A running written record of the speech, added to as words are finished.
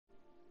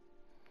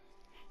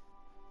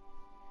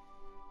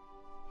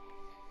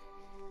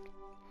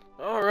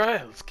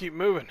let's keep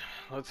moving.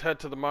 Let's head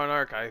to the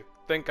Monarch. I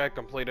think I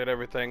completed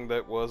everything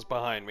that was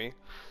behind me.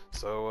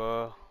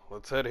 So,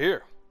 let's head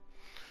here.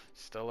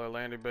 Stellar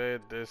landing bay.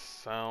 This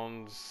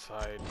sounds...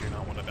 I do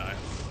not want to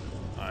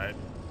die.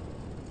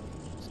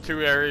 It's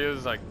two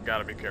areas. I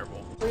gotta be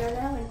careful. We are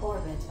now in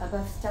orbit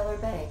above Stellar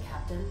Bay,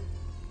 Captain.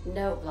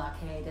 No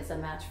blockade is a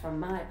match for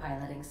my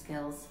piloting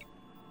skills.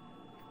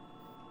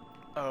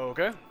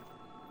 Okay.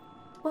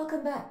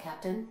 Welcome back,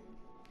 Captain.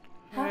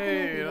 How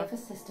can I be of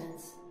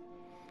assistance?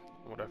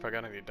 What if I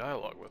got any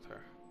dialogue with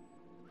her?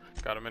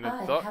 Got a minute?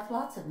 I have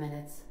lots of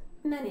minutes.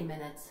 Many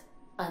minutes.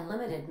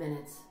 Unlimited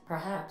minutes,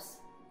 perhaps.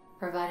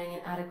 Providing an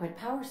adequate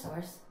power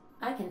source,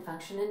 I can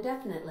function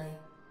indefinitely.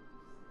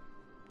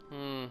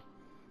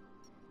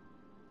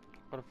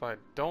 What if I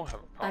don't have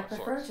a power source? I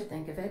prefer to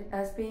think of it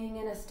as being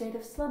in a state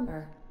of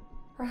slumber,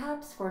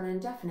 perhaps for an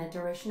indefinite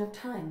duration of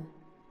time.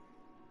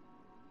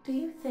 Do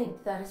you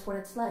think that is what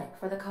it's like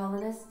for the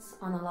colonists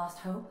on the Lost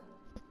Hope?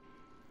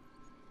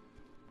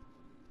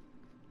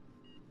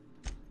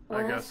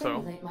 When I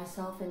simulate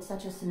myself in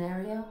such a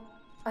scenario,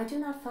 I do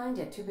not find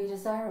it to be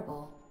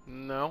desirable.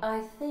 No. I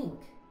think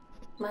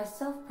my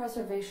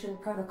self-preservation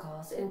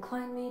protocols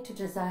incline me to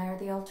desire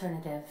the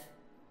alternative.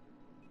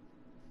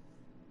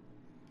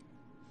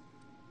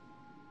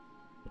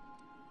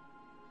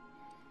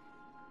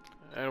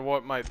 And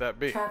what might that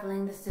be?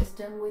 Traveling the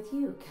system with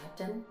you,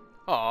 Captain.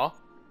 Aw.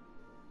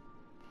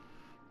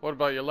 What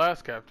about your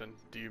last captain?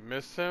 Do you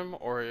miss him,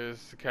 or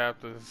is the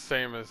captain the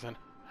same as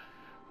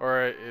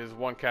or is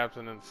one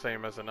captain the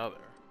same as another?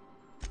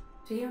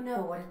 Do you know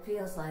what it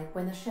feels like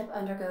when the ship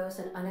undergoes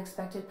an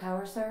unexpected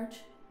power surge?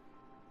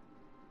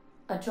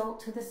 A jolt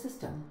to the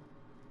system.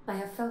 I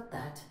have felt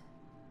that.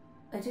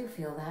 I do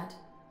feel that.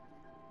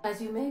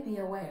 As you may be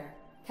aware,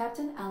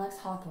 Captain Alex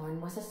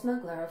Hawthorne was a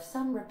smuggler of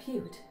some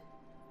repute.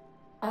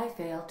 I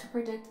failed to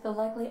predict the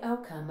likely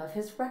outcome of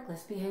his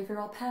reckless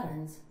behavioral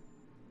patterns.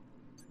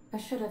 I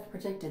should have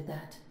predicted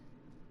that.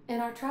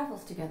 In our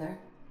travels together,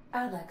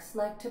 Alex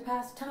liked to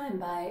pass time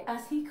by,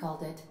 as he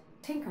called it,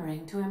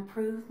 tinkering to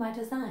improve my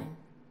design.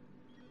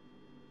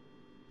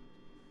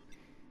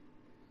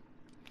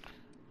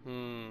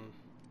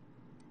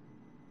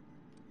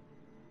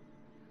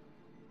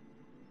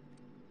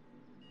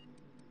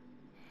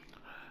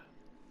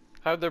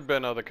 Have there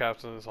been other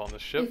captains on the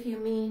ship? If you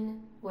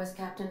mean, was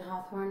Captain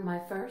Hawthorne my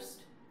first?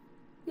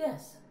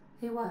 Yes,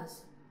 he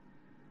was.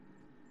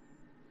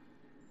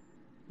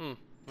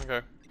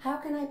 Okay. How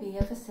can I be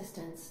of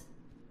assistance?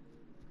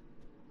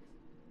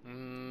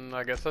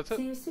 I guess that's it.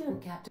 See you soon,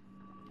 Captain.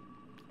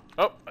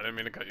 Oh, I didn't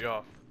mean to cut you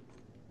off.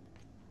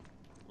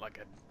 Like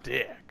a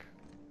dick.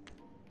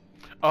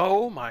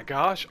 Oh my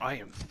gosh, I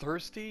am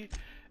thirsty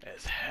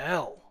as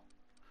hell.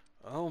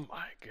 Oh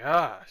my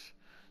gosh.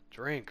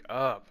 Drink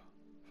up.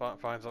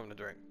 Find something to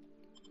drink.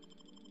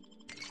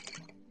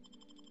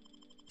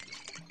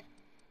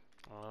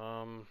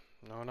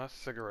 No, not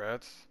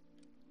cigarettes.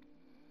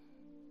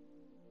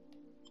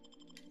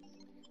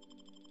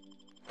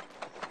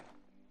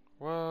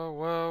 Whoa,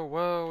 whoa,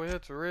 whoa,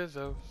 it's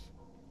Rizzo's.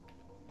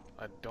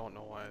 I don't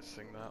know why I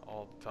sing that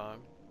all the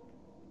time.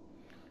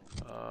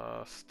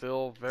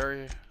 Still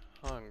very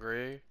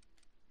hungry.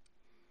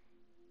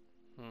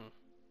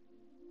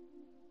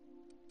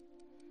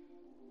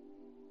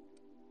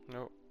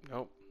 Nope,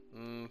 nope.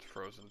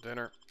 Frozen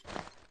dinner.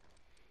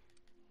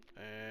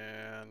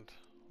 And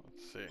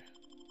let's see.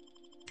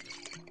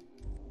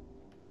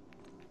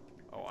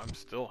 Oh, I'm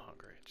still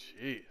hungry.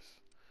 Jeez.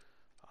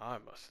 I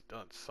must have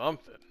done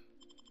something.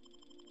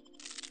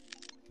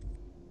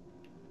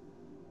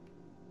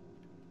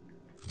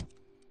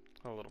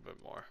 A little bit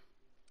more.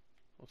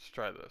 Let's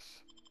try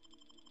this.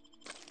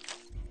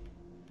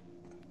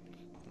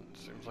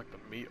 Seems like the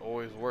meat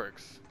always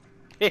works.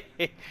 If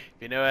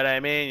you know what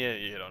I mean,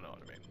 you don't know what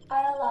I mean.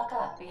 I'll lock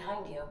up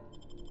behind you.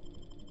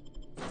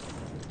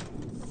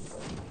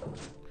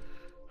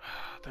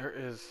 There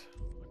is...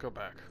 Go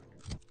back.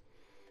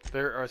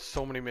 There are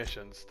so many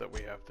missions that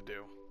we have to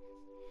do.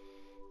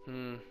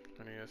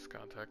 Phineas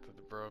contacted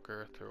the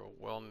broker through a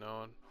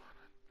well-known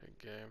big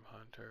game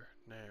hunter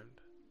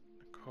named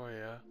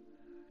Nicoya.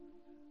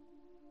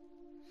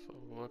 So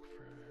look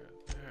for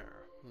it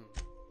there.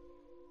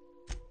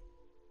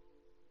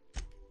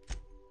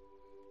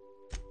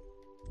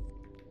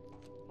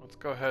 Let's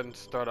go ahead and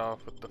start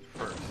off with the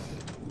first.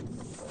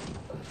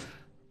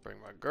 Bring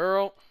my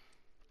girl.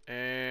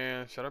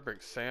 And should I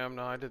bring Sam?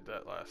 No, I did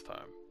that last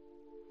time.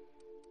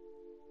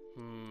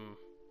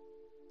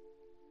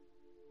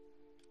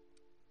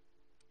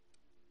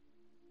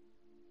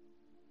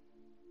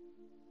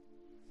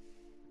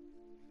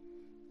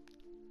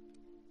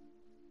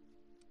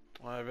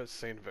 I haven't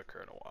seen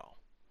Vicar in a while.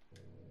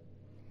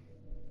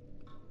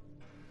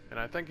 And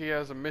I think he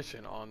has a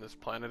mission on this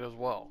planet as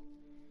well.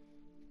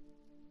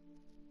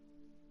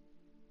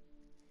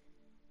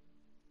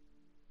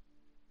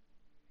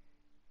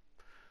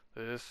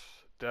 This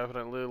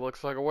definitely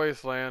looks like a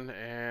wasteland,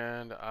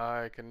 and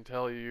I can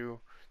tell you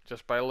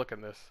just by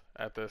looking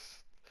at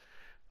this,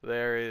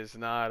 there is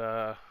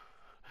not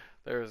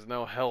There's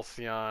no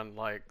Halcyon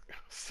like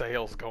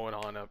sales going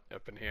on up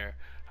in here.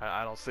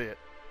 I don't see it.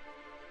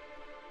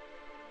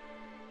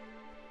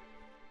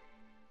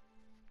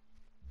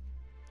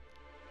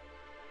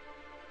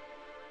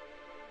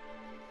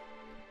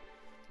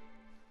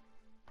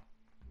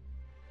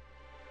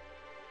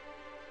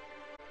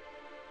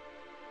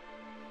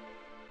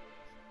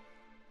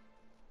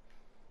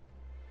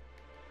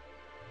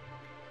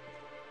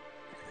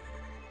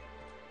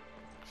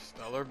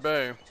 Stellar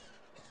Bay.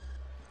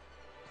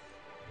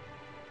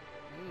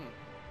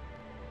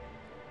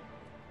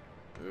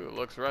 Ooh, it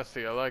looks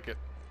rusty. I like it.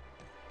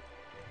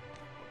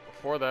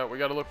 Before that, we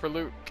gotta look for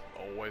loot.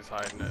 Always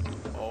hiding it.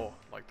 Oh,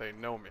 like they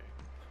know me.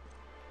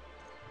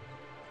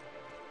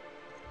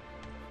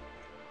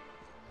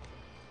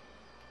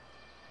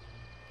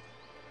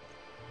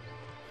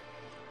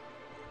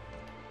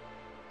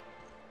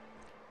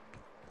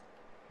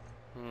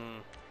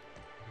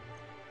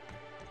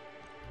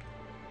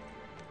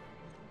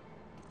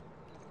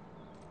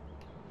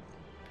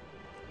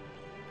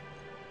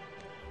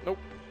 Nope.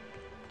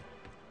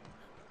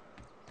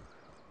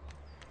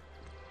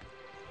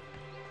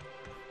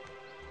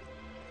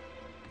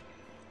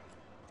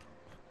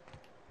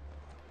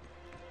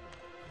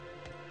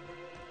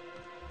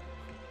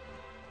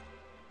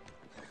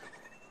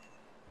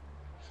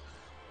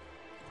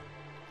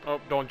 Oh,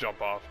 don't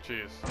jump off.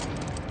 Jeez.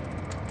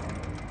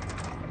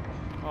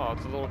 Oh,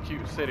 it's a little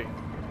cute city.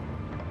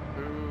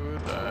 Who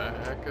the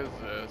heck is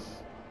this?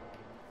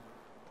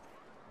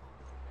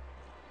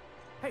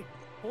 Hey,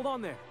 hold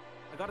on there.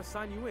 I gotta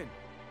sign you in.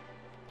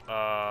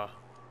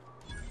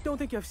 Don't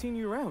think I've seen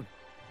you around.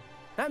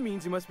 That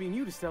means you must be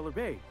new to Stellar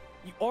Bay.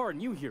 You are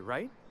new here,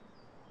 right?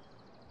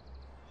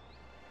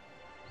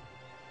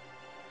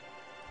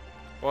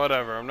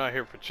 Whatever, I'm not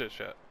here for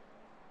chit-chat.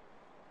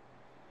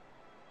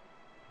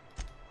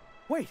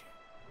 Wait,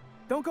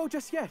 don't go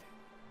just yet.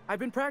 I've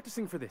been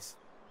practicing for this.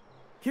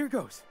 Here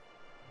goes.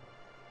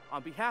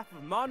 On behalf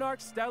of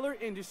Monarch Stellar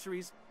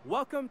Industries,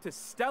 welcome to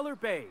Stellar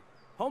Bay,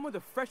 home of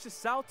the freshest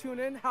sal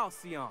tuna and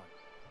halcyon.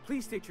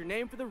 Please state your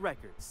name for the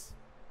records.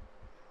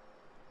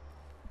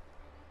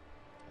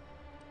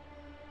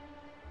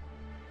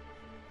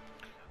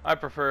 I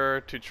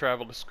prefer to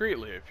travel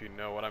discreetly, if you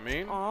know what I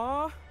mean.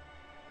 Aw,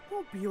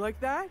 don't be like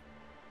that.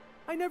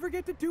 I never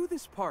get to do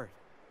this part.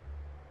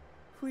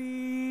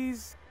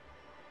 Please.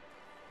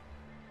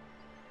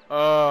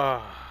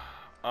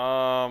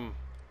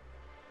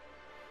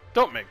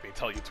 Don't make me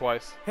tell you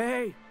twice.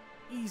 Hey,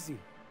 easy.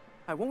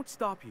 I won't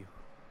stop you.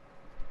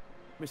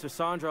 Mr.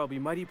 Sandra will be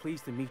mighty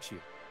pleased to meet you.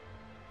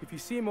 If you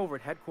see him over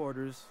at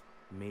headquarters,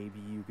 maybe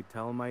you could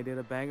tell him I did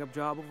a bang-up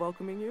job of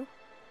welcoming you?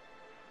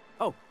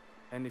 Oh,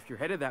 and if you're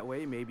headed that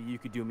way, maybe you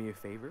could do me a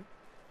favor?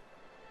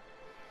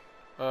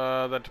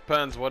 That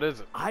depends. What is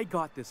it? I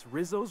got this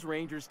Rizzo's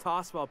Rangers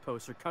Tossball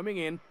poster coming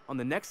in on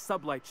the next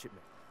sublight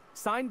shipment,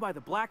 signed by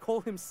the Black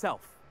Hole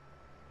himself.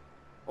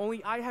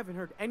 Only I haven't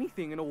heard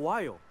anything in a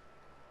while.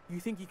 You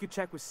think you could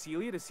check with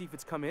Celia to see if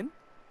it's come in?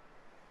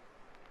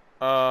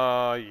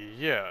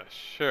 Yeah,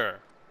 sure.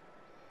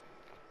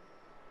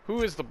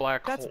 Who is the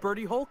Black Hole? That's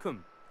Bertie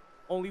Holcomb,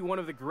 only one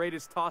of the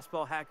greatest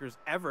tossball hackers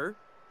ever.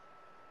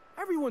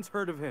 Everyone's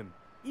heard of him,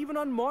 even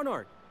on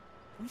Monarch.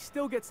 We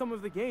still get some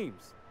of the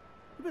games.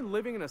 You been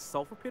living in a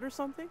sulfur pit or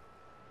something?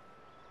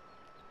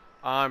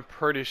 I'm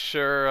pretty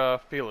sure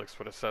Felix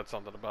would have said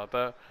something about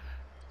that.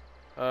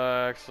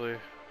 Actually,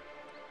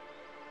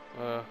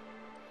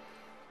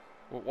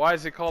 why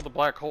is he called the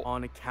Black Hole?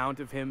 On account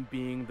of him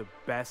being the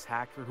best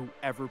hacker who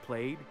ever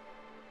played.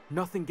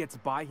 Nothing gets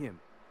by him.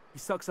 He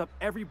sucks up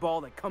every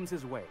ball that comes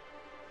his way.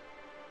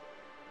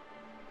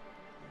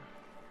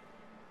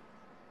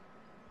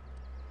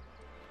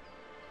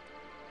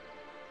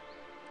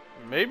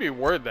 Maybe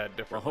word that Well,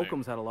 differently.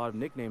 Holcomb's had a lot of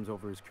nicknames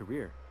over his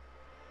career.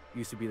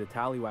 Used to be the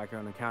tallywhacker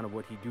on account of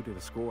what he'd do to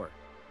the score.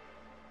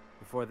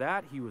 Before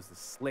that, he was the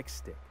slick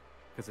stick,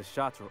 because his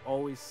shots were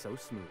always so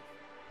smooth.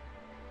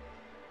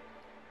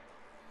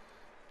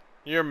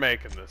 You're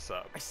making this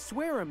up. I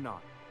swear I'm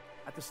not.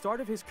 At the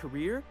start of his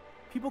career,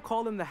 people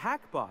called him the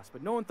hack boss,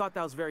 but no one thought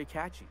that was very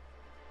catchy.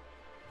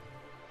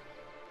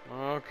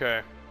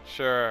 Okay,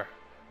 sure.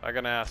 I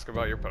can ask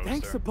about your poster.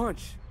 Thanks a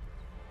bunch.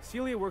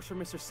 Celia works for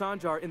Mr.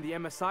 Sanjar in the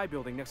MSI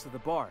building next to the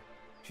bar.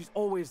 She's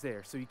always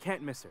there, so you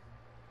can't miss her.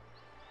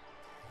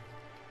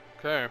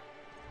 Okay.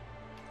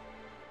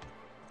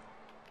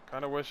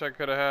 Kinda wish I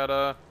could have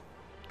had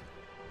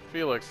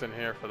Felix in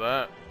here for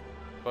that,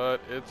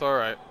 but it's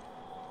alright.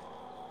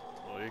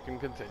 Well, you can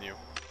continue.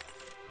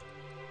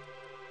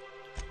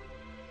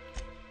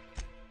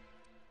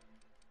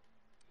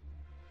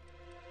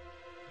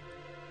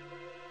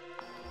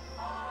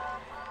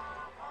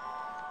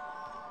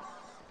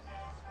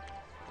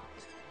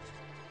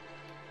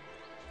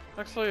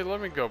 Actually, let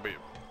me go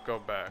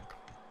back.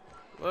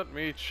 Let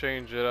me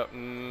change it up.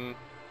 No,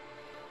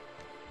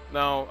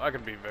 I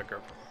can be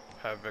Vicar.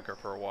 Have Vicar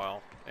for a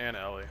while. And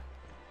Ellie.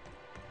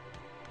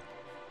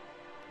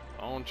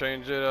 Don't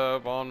change it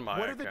up on my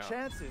What are account. the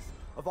chances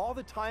of all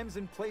the times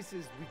and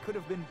places we could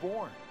have been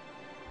born?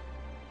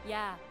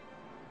 Yeah.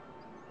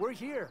 We're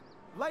here,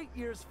 light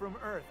years from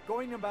Earth,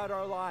 going about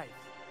our lives.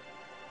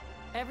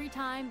 Every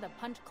time the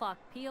punch clock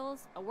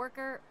peals, a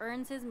worker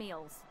earns his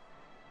meals.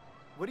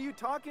 What are you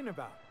talking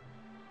about?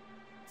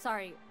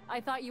 Sorry, I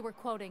thought you were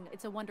quoting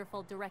It's a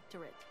Wonderful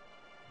Directorate.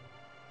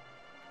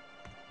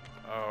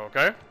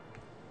 Okay.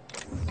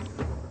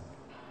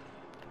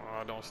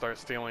 Don't start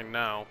stealing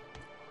now.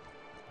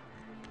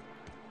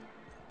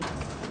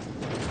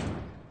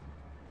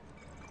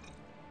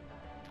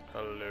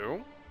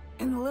 Hello?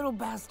 And the little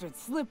bastard's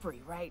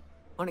slippery, right?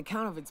 On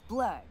account of its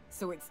blood,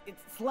 so it's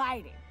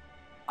sliding.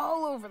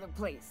 All over the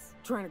place,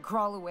 trying to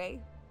crawl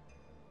away.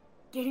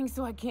 Getting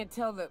so I can't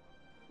tell the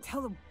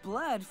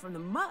blood from the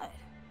mud.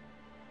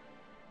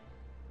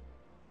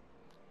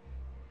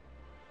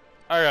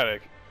 I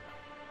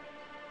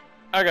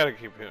gotta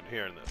keep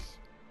hearing this.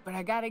 But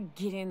I gotta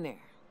get in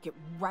there, get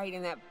right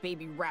in that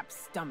baby rap's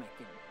stomach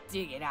and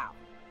dig it out.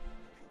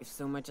 If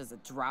so much as a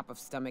drop of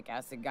stomach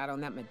acid got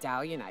on that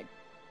medallion,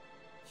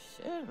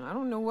 shit, I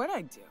don't know what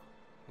I'd do.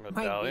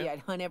 Medallion? Might be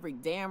I'd hunt every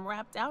damn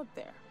rapt out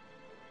there.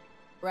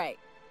 Right.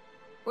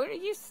 What are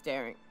you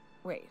staring?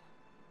 Wait.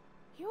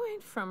 You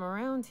ain't from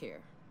around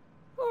here.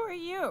 Who are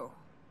you?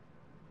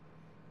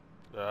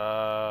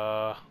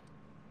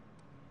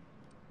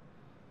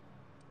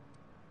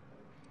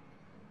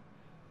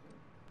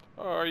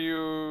 Are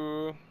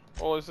you...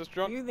 Oh, is this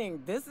drunk? You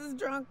think this is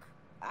drunk?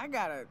 I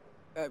gotta...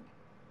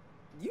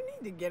 you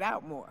need to get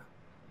out more.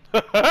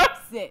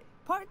 Sit.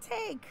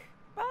 Partake.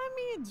 Buy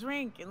me a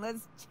drink and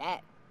let's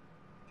chat.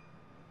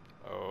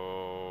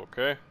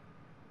 Okay.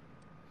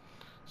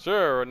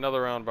 Sure,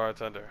 another round,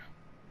 bartender.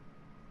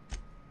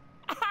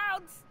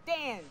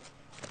 Outstanding.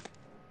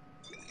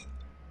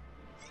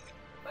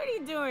 What are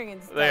you doing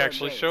in They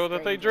actually show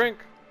that they drink.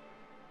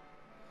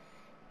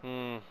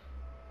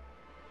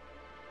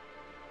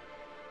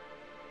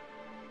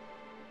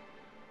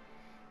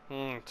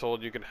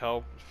 Told you could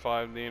help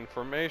find the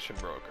information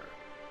broker.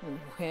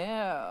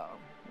 Well.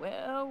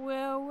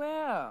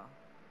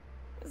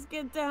 Let's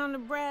get down to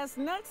brass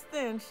nuts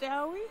then,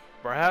 shall we?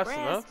 Brass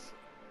nuts?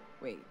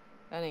 Wait,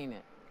 that ain't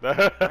it.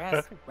 Brass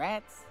Brass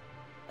rats?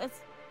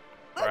 Let's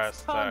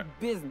talk tack.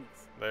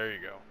 business. There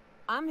you go.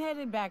 I'm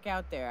headed back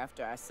out there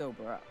after I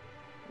sober up.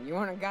 You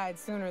want a guide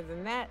sooner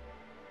than that?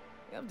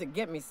 You have to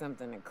get me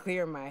something to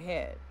clear my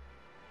head.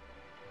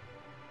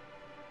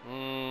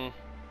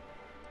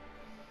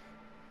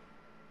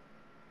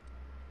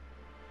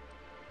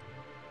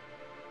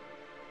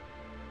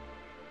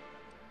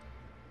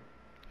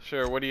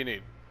 Sure, what do you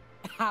need?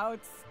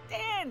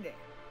 Outstanding!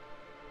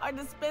 Our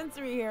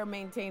dispensary here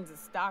maintains a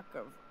stock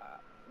of,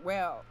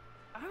 well,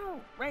 I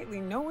don't rightly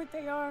know what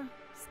they are.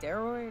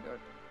 Steroid or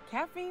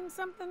caffeine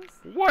somethings?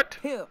 What?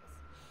 Pills.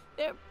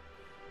 They're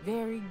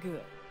very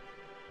good.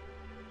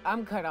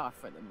 I'm cut off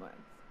for the month,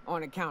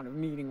 on account of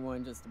needing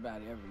one just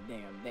about every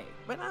damn day.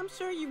 But I'm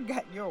sure you've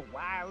got your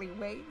wily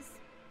ways.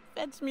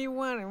 Fetch me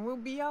one and we'll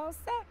be all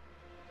set.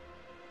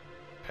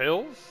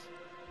 Pills?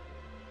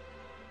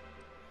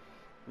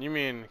 You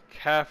mean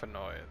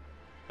caffeinoid?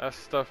 That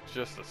stuff's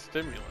just a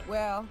stimulant.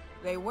 Well,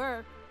 they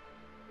work.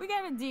 We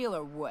got a deal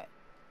or what?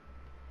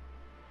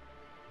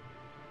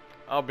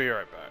 I'll be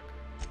right back.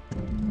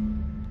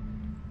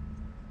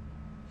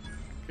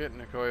 Get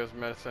Nicoya's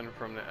medicine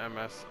from the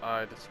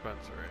MSI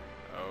dispensary.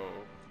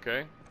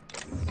 Okay.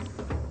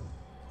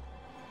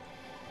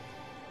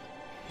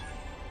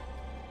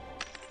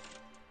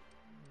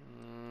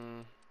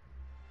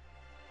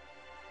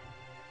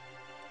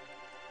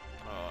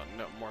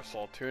 No more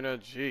salt tuna.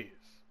 Jeez.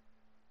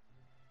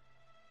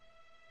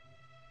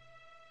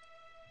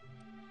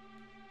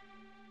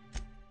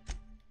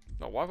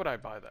 No, why would I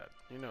buy that?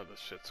 You know this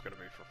shit's gonna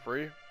be for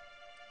free.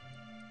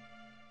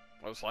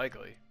 Most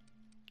likely.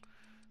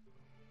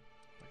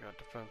 I got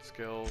defense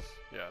skills.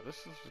 Yeah,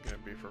 this is gonna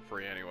be for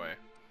free anyway.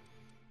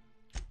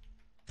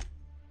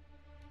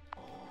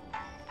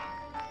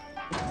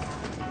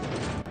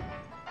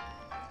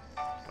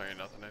 There ain't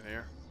nothing in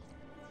here.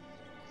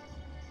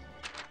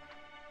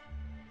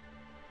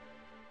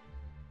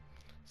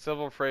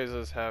 Several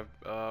phrases have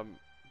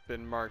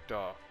been marked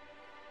off.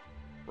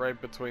 Right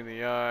between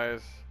the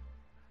eyes.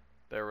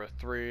 There were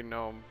 3,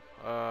 no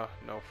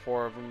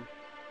 4 of them.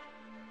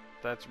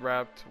 That's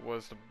wrapped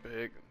was the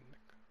big...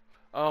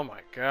 Oh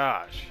my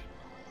gosh.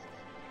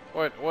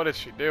 What is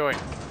she doing?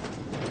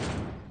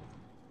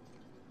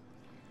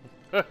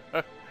 Is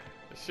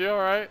she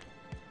alright?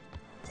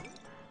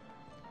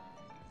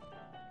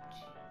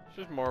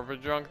 She's more of a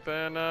drunk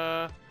than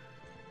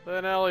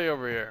Ellie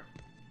over here.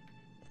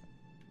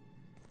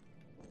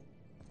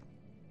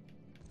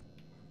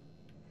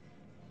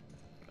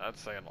 That's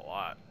saying a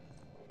lot.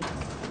 Oh,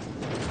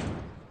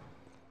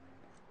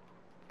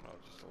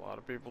 just a lot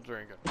of people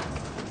drinking.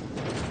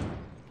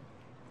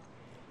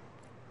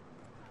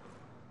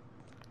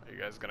 Are you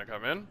guys gonna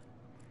come in?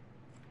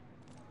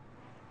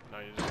 No,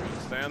 you're just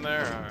gonna stand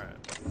there? Alright.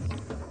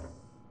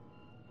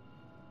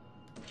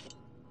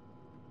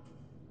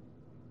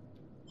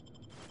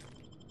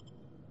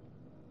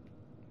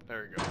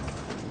 There we go.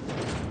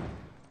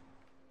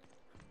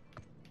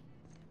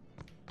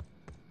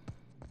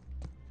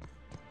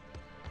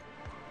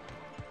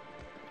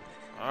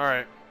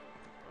 Alright.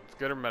 Let's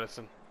get her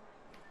medicine.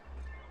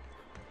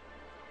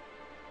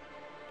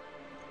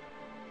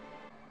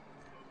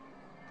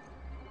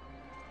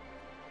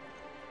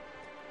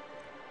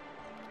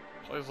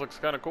 Place looks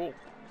kind of cool.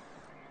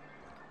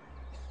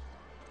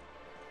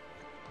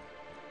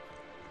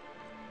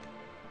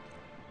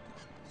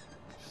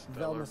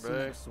 Stellar Velma seems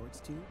Bay. of sorts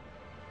too?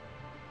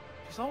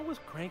 She's always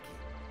cranky.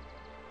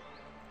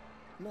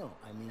 No,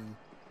 I mean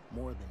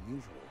more than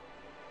usual.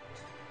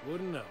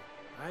 Wouldn't know.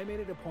 I made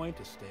it a point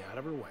to stay out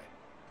of her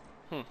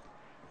way.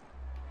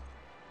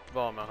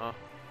 Velma, huh?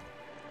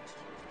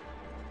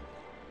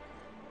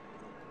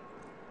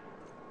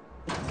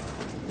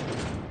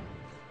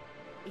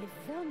 If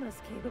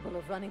Velma's capable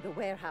of running the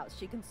warehouse,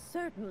 she can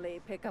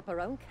certainly pick up her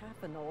own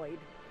caffeinoid.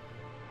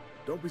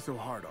 Don't be so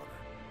hard on her.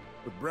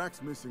 With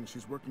Brack's missing,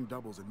 she's working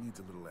doubles and needs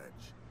a little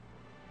edge.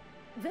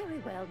 Very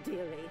well,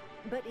 dearie.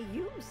 But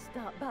you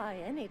stop by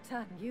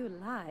anytime you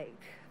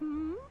like.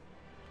 Hmm?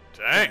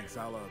 Dang. Thanks,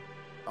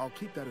 I'll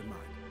keep that in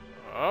mind.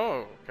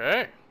 Oh,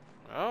 okay.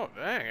 Oh,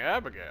 dang,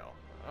 Abigail.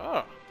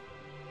 Oh.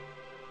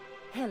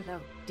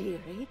 Hello,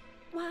 dearie.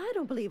 Why, I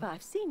don't believe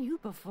I've seen you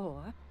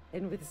before.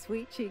 And with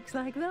sweet cheeks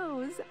like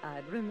those,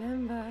 I'd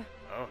remember.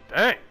 Oh,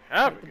 dang, Like the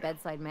Abigail.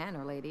 bedside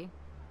manner, lady.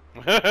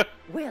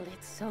 Well,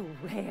 it's so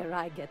rare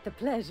I get the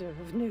pleasure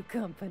of new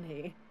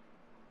company.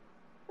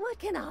 What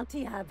can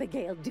Auntie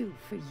Abigail do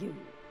for you?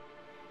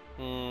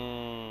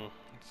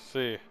 Let's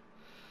see.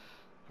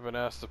 I've been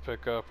asked to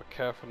pick up a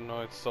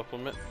caffeinoid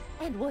supplement.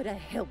 And what a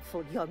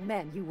helpful young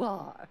man you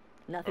are.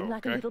 Nothing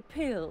like a Okay. little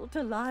pill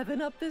to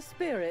liven up the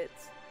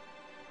spirits.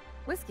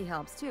 Whiskey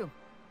helps, too.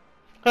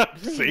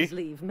 See? Please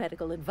leave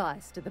medical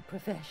advice to the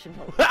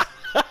professionals.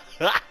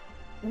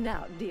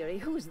 Now, dearie,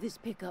 who's this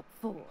pickup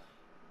for?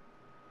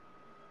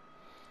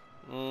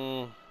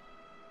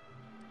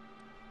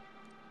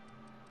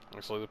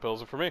 Actually, the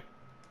pills are for me.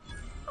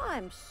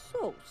 I'm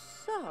so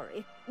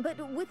sorry, but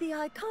with the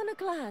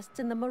iconoclasts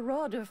and the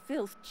marauder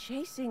filth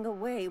chasing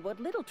away what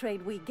little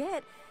trade we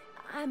get,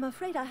 I'm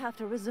afraid I have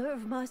to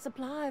reserve my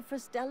supply for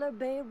Stellar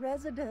Bay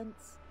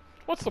residents.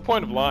 What's the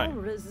point of Our lying?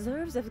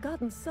 reserves have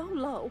gotten so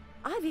low,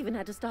 I've even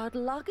had to start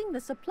locking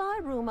the supply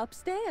room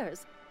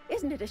upstairs.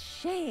 Isn't it a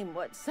shame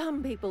what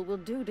some people will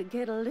do to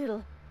get a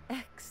little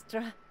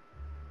extra?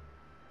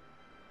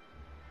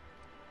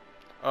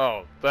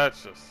 Oh,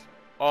 that's just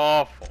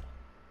awful.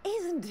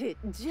 Isn't it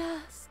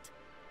just?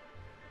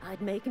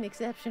 I'd make an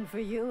exception for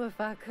you if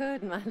I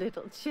could, my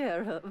little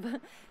cherub.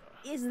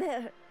 Is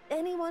there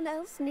anyone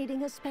else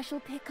needing a special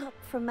pickup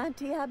from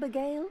Auntie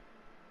Abigail?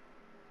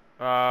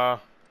 I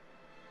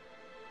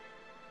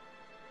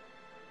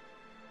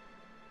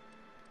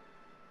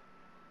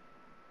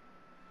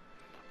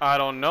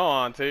don't know,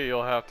 Auntie.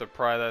 You'll have to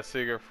pry that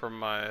cigarette from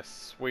my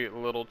sweet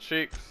little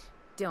cheeks.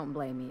 Don't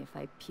blame me if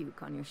I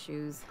puke on your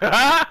shoes.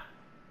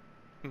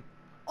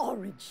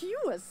 Aren't you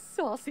a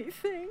saucy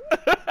thing?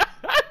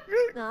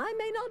 I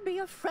may not be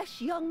a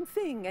fresh young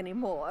thing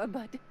anymore,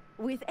 but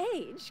with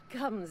age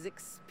comes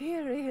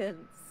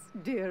experience,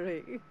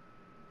 dearie.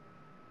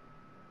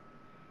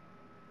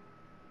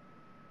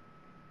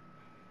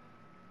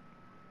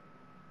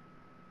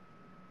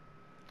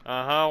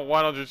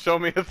 Why don't you show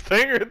me a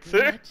thing or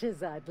two? Much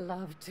as I'd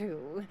love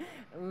to.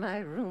 My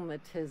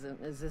rheumatism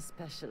is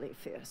especially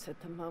fierce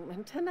at the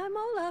moment, and I'm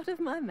all out of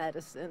my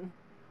medicine.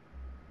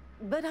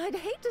 But I'd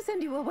hate to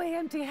send you away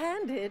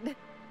empty-handed.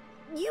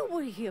 You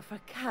were here for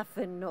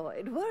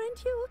caffeinoid,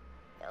 weren't you?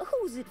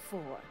 Who's it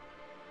for?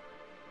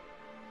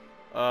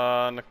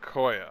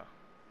 Nicoya.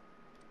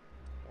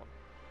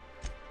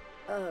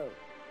 Oh,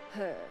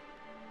 her.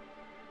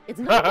 It's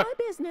none of my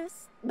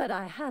business, but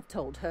I have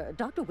told her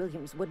Dr.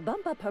 Williams would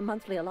bump up her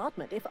monthly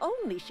allotment if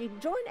only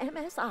she'd join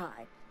MSI.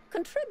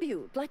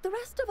 Contribute like the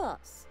rest of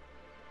us.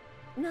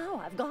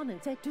 Now I've gone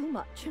and said too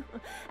much.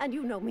 And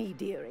you know me,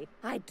 dearie.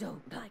 I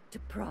don't like to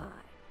pry.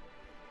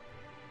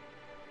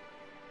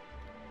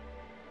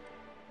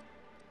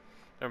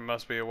 There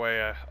must be a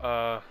way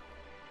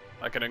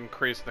I can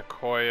increase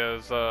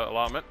Nicoya's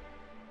allotment.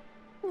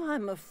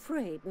 I'm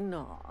afraid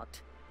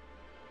not.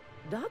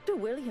 Dr.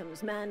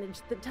 Williams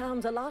managed the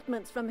town's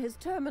allotments from his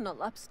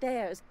terminal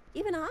upstairs.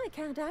 Even I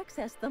can't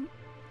access them.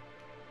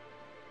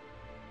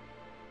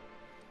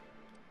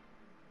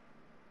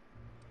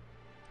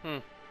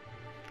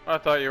 I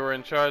thought you were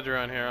in charge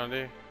around here, Auntie.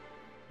 You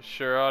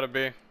sure ought to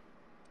be.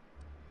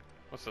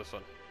 What's this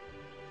one?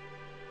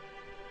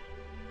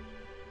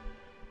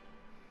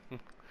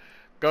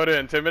 Go to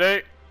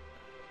intimidate.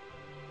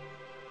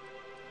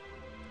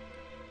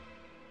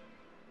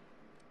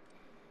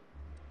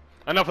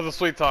 Enough of the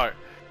sweet talk.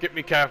 Get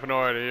me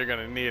caffeinoid or you're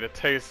gonna need a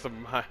taste of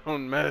my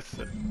own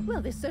medicine. Well,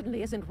 this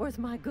certainly isn't worth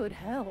my good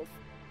health.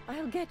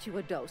 I'll get you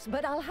a dose,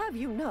 but I'll have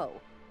you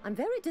know, I'm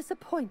very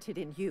disappointed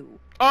in you.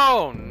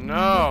 Oh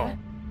no!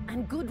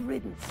 And good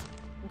riddance.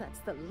 That's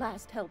the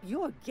last help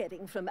you're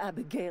getting from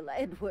Abigail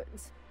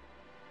Edwards.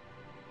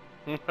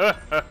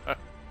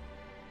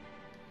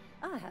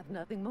 I have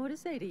nothing more to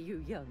say to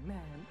you, young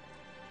man.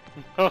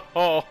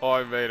 Oh,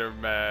 I made her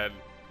mad.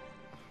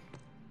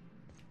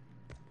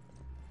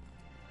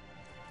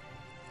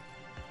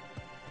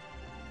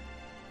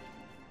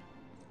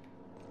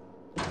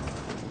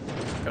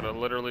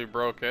 literally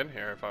broke in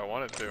here if I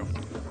wanted to.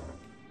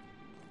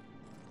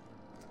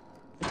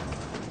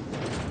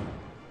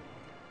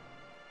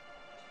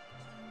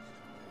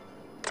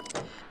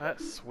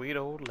 That sweet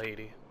old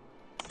lady.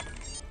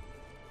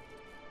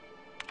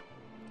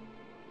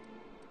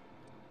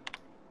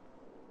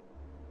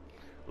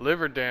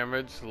 Liver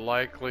damage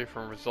likely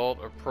from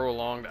result of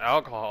prolonged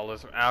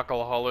alcoholism.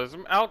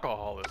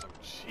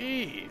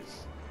 Jeez.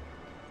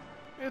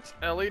 It's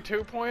Ellie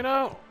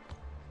 2.0.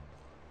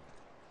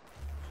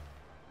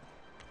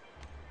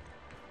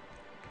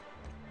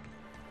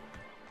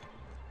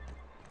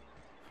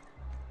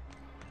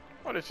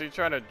 What is she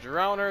trying to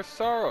drown her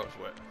sorrows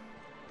with?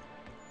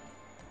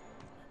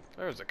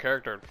 There's a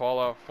character in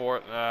Fallout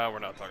 4. We're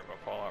not talking about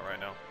Fallout right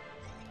now.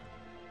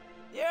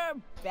 You're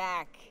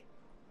back.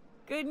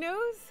 Good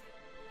news?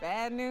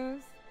 Bad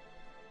news?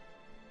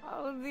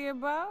 All of the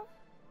above?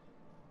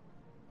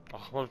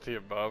 All of the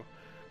above.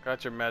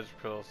 Got your magic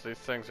pills. These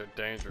things are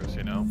dangerous,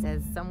 you know.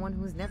 Says someone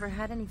who's never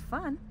had any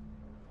fun.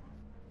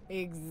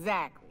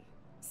 Exactly.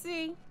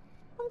 See?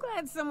 I'm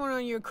glad someone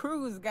on your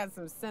crew's got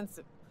some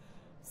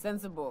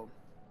sensible.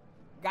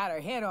 Got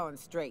her head on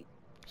straight.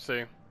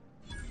 See?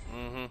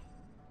 Mm-hmm.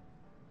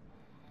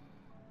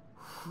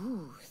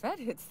 Whew, that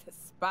hits the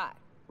spot.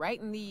 Right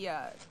in the,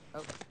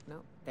 oh,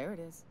 no, there it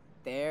is.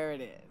 There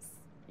it is.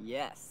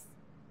 Yes.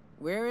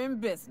 We're in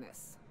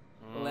business.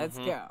 Let's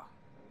go.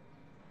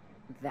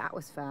 That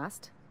was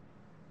fast.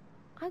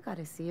 I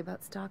gotta see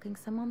about stalking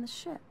some on the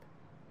ship.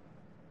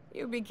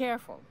 You be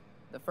careful.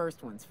 The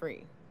first one's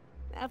free.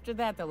 After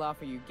that, they'll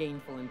offer you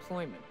gainful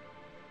employment.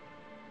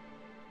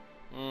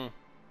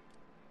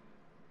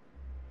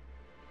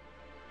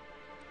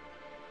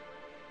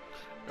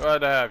 Glad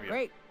to have you.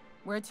 Great.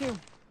 Where to?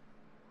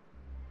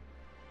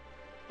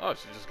 Oh,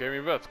 she just gave me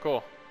bets.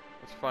 Cool.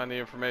 Let's find the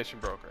information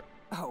broker.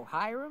 Oh,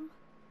 Hiram?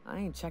 I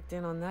ain't checked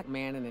in on that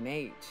man in an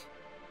age.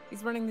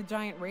 He's running the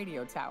giant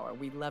radio tower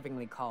we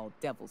lovingly call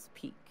Devil's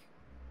Peak.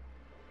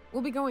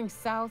 We'll be going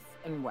south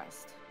and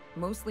west,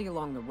 mostly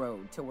along the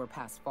road till we're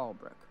past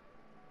Fallbrook.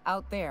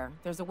 Out there,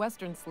 there's a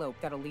western slope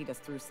that'll lead us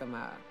through some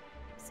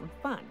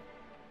fun.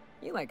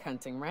 You like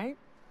hunting, right?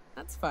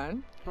 That's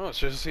fun. Oh, it's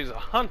just he's a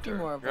hunter. You're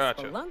more of a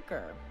Gotcha.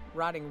 spelunker.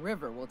 Rotting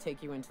River will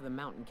take you into the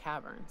mountain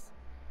caverns.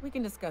 We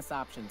can discuss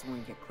options when we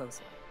get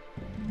closer.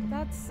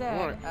 That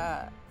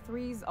said,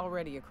 three's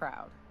already a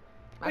crowd.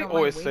 I don't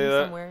always mind say waiting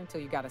that. somewhere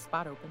until you got a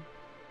spot open.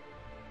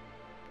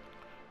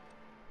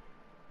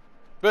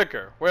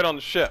 Vicar, wait on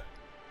the ship.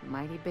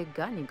 Mighty big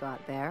gun you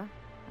got there.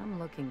 I'm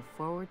looking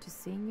forward to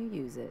seeing you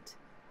use it.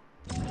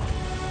 I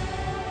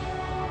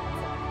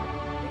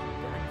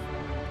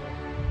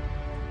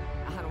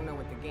don't know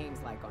what the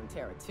game's like on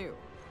Terra 2,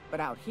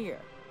 but out here,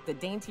 the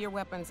daintier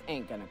weapons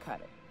ain't gonna cut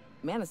it.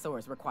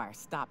 Manosaurs require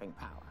stopping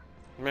power.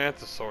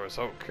 Mantisaurus,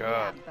 oh Yeah,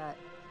 god. but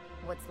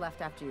what's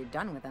left after you're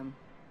done with them?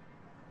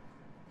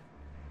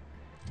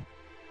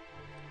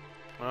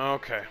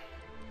 Okay.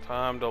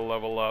 Time to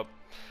level up.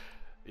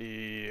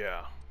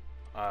 Yeah.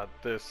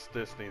 This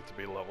needs to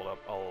be leveled up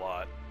a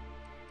lot.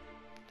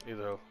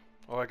 Either...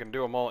 Oh, I can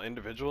do them all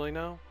individually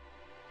now?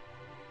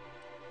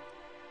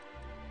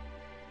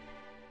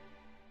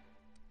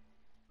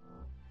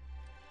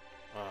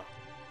 Ah.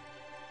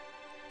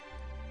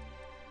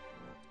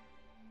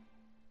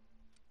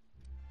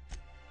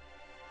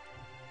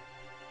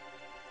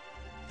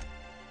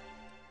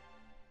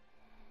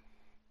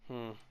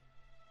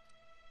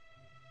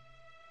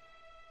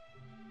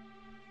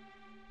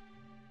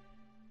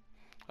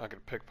 I can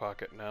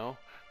pickpocket now.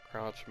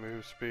 Crouch,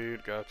 move,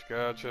 speed,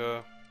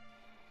 gotcha.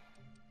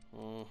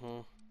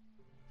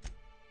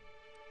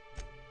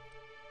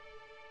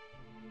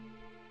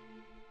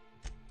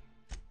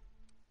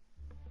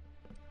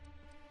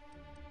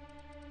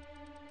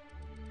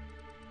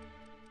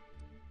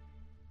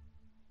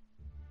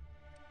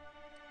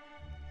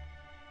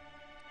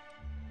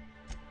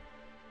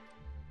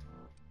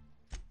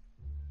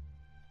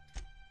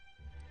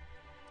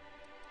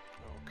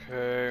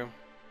 Okay.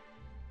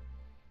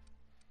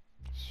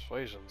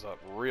 Persuasion's up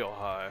real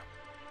high.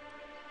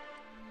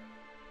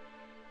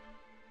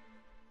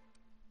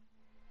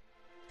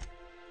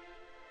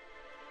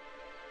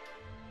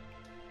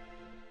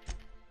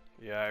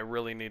 Yeah, I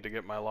really need to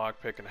get my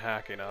lockpick and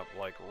hacking up,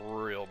 like,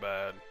 real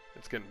bad.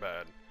 It's getting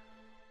bad.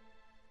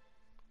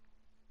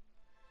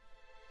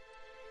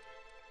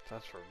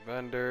 That's for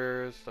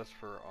vendors, that's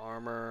for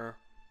armor.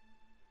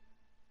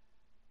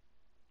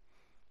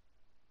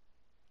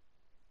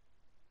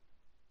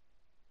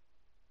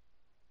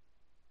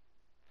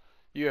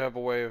 You have a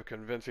way of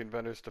convincing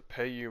vendors to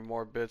pay you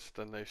more bits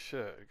than they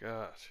should.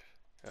 Gosh.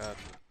 Gotcha.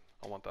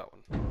 I want that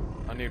one.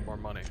 I need more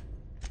money.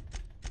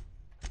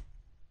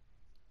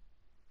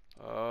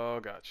 Oh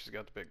god, she's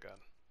got the big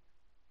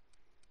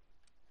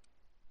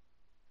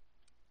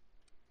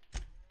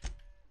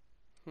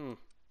gun.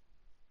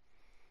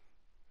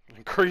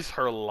 Increase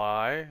her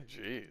lie?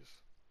 Jeez.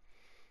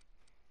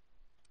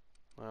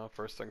 Well,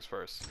 first things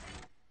first.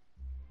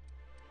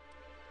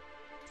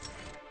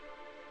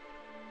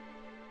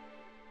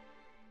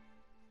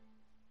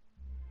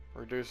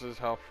 Reduces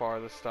how far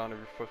the sound of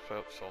your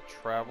footsteps shall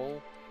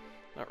travel.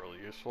 Not really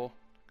useful.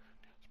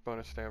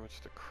 Bonus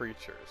damage to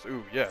creatures.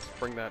 Ooh, yes,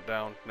 bring that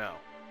down now.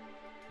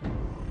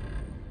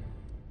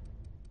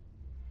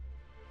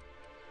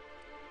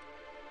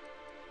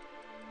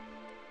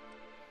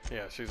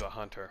 Yeah, she's a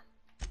hunter.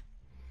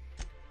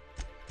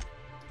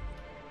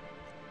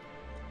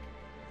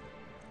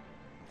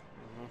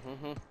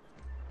 Mm-hmm.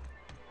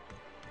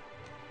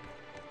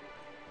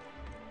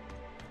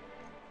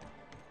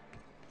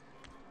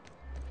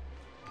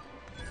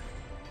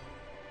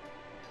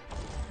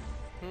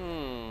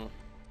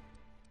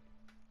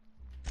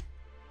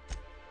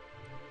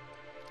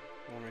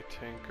 Let me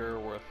tinker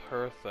with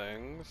her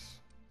things.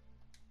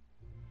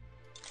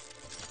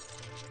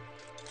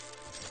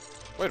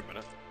 Wait a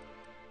minute.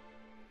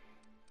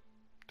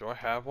 Do I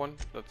have one?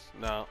 That's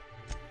no.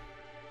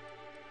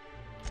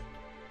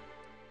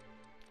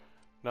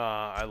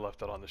 Nah, I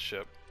left it on the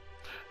ship.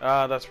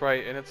 That's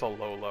right, and it's a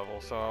low level,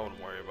 so I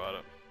wouldn't worry about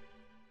it.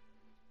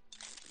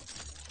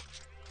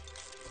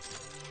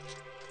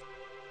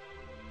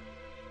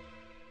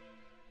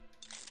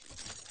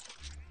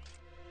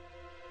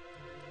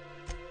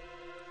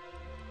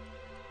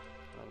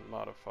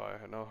 Modify.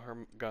 No, her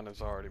gun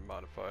is already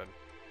modified.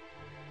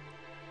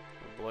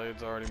 The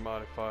blade's already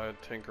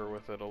modified. Tinker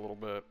with it a little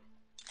bit.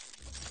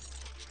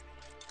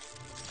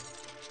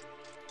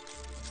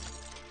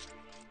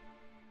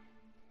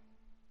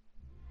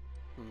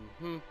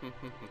 It's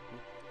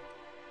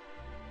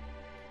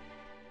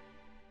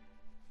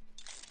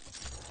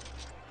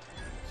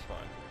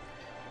fine.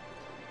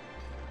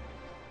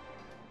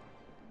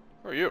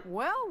 Who are you?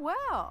 Well,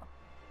 well.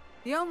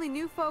 The only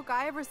new folk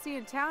I ever see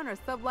in town are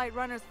sublight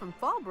runners from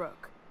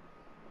Fallbrook.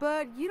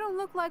 But you don't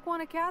look like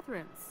one of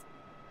Catherine's.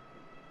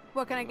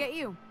 What can I get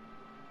you?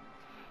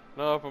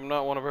 Nope, I'm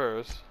not one of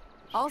hers. Just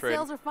All trading.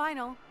 sales are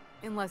final,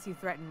 unless you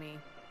threaten me.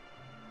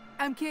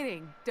 I'm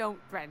kidding.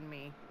 Don't threaten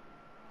me.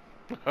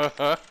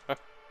 I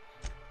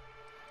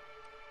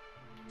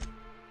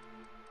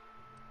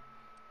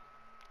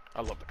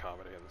love the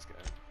comedy in this game.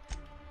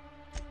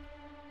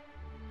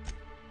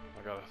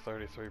 I got a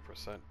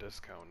 33%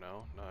 discount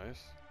now.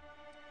 Nice.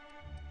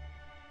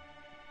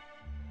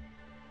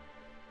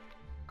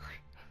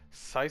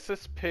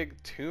 Cysis pig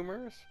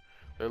tumors?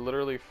 They're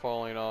literally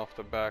falling off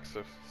the backs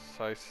of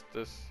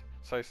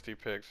cysty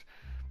pigs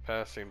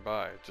passing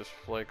by. Just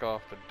flake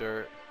off the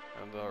dirt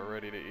and they're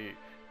ready to eat.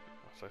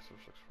 Oh, Cysis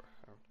looks for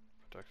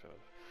protection.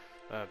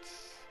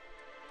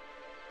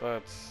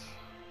 That's...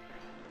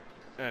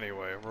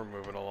 Anyway, we're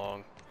moving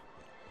along.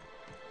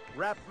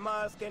 Wrap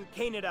musk and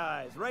canid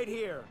eyes, right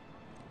here.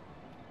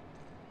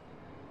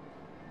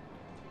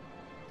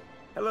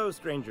 Hello,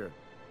 stranger.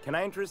 Can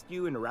I interest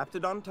you in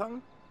raptidon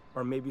tongue?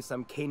 Or maybe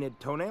some canid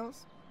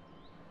toenails?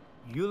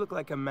 You look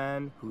like a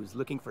man who's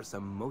looking for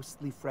some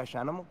mostly fresh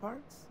animal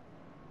parts?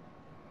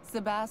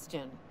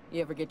 Sebastian,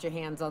 you ever get your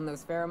hands on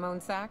those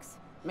pheromone sacs?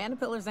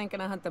 Manipillars ain't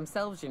gonna hunt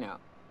themselves, you know.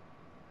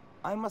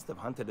 I must have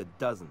hunted a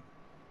dozen,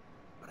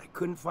 but I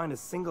couldn't find a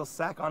single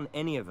sack on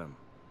any of them.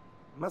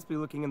 Must be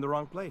looking in the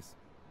wrong place.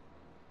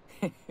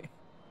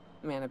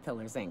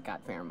 Manipillars ain't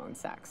got pheromone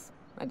sacs.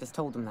 I just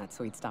told him that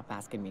so he'd stop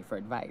asking me for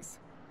advice.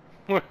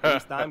 At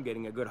least I'm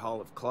getting a good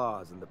haul of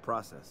claws in the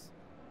process.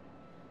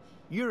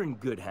 You're in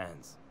good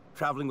hands,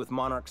 traveling with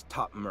Monarch's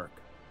top merc.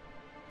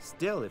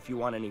 Still, if you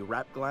want any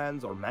rat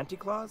glands or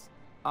manticlaws,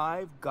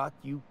 I've got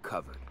you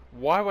covered.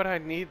 Why would I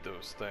need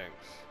those things?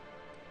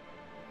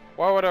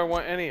 Why would I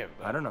want any of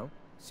them? I don't know.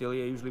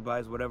 Celia usually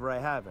buys whatever I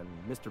have, and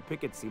Mr.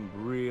 Pickett seemed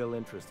real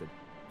interested.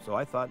 So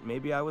I thought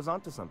maybe I was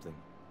onto something.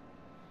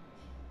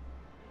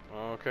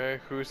 Okay,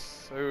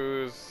 who's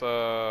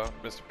Mr.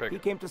 Pickett? He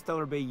came to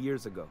Stellar Bay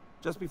years ago,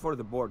 just before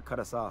the board cut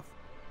us off.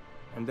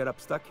 Ended up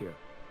stuck here.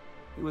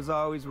 He was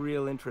always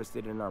real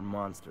interested in our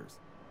monsters.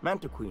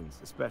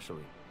 Mantiqueens,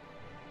 especially.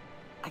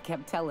 I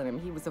kept telling him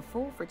he was a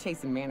fool for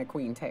chasing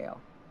Mantiqueen tail.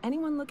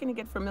 Anyone looking to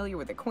get familiar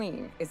with a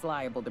queen is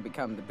liable to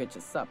become the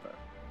bitch's supper.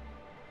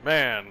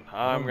 Man,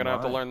 I'm gonna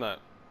have to my. learn that.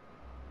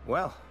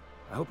 Well,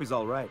 I hope he's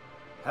alright.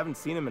 Haven't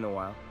seen him in a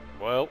while.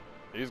 Well,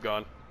 he's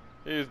gone.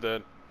 He's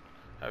dead.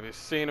 Have you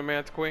seen a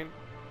Mantiqueen?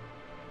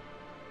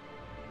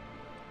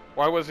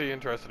 Why was he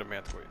interested in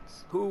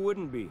Mantiqueens? Who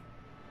wouldn't be?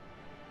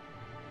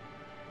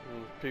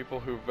 People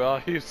who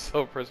value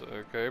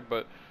okay,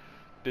 but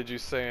did you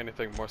say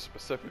anything more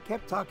specific? He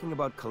kept talking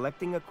about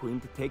collecting a queen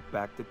to take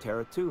back to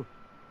Terra 2.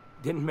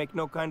 Didn't make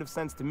no kind of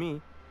sense to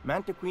me.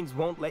 Mantiqueens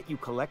won't let you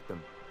collect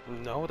them.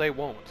 No, they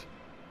won't.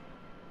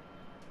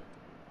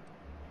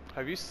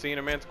 Have you seen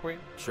a Mantiqueen?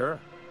 Sure.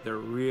 They're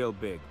real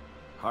big.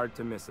 Hard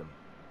to miss them.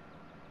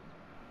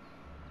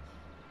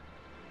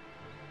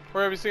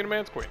 Where have you seen a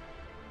Mantiqueen?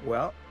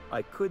 Well,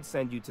 I could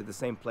send you to the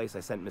same place I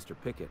sent Mr.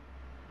 Pickett.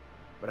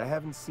 But I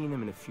haven't seen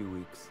him in a few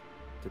weeks.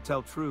 To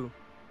tell true,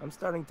 I'm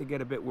starting to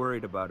get a bit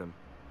worried about him.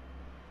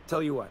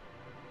 Tell you what,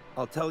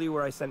 I'll tell you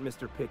where I sent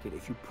Mr. Pickett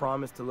if you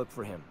promise to look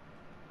for him.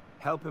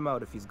 Help him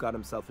out if he's got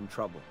himself in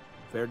trouble.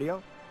 Fair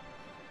deal?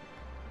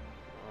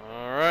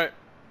 Alright.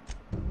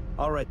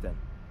 Alright then.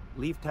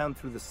 Leave town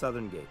through the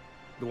southern gate.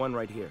 The one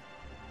right here.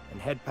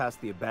 and head past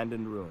the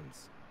abandoned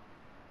ruins.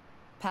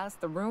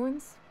 Past the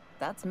ruins?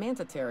 That's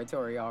Manta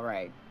territory, all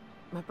right.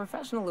 My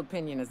professional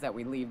opinion is that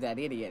we leave that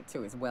idiot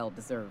to his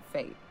well-deserved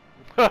fate.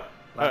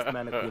 Last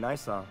mannequin I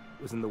saw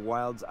was in the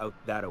wilds out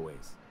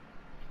that-a-ways.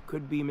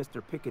 Could be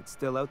Mr. Pickett's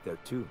still out there,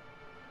 too.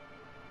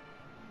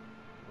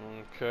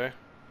 Okay.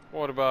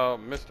 What about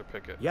Mr.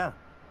 Pickett? Yeah.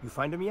 You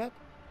find him yet?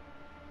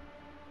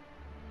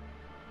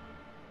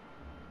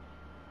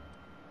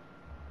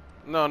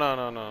 No.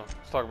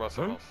 Let's talk about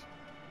something else.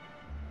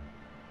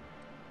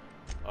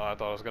 Oh, I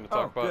thought I was going to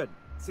talk about... good.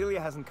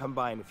 Celia hasn't come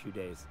by in a few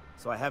days,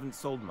 so I haven't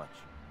sold much.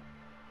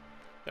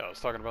 Yeah, I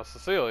was talking about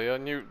Cecilia,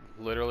 and you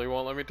literally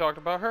won't let me talk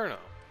about her now.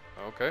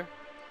 Okay.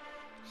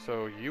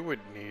 So you would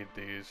need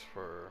these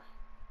for...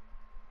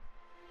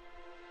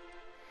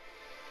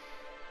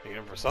 Need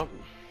them for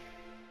something.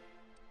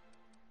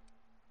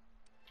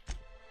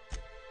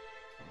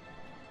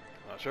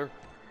 Not sure.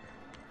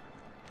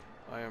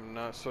 I am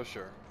not so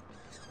sure.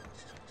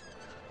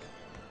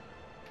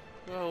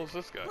 Who the hell is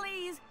this guy?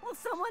 Please, will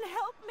someone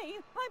help me?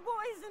 My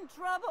boy's in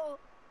trouble.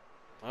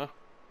 Huh?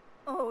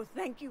 Oh,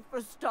 thank you for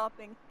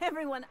stopping.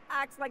 Everyone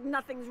acts like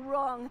nothing's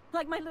wrong,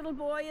 like my little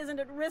boy isn't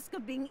at risk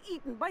of being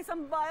eaten by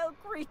some vile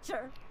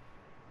creature.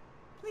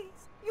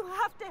 Please, you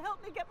have to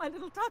help me get my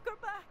little Tucker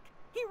back.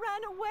 He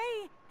ran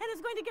away and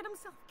is going to get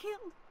himself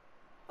killed.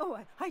 Oh,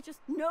 I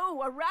just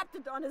know a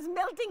raptidon is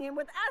melting him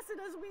with acid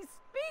as we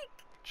speak.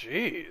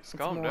 Jeez,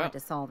 calm down. It's more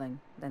dissolving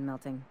than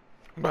melting.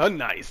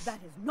 Nice. That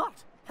is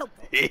not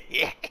helpful.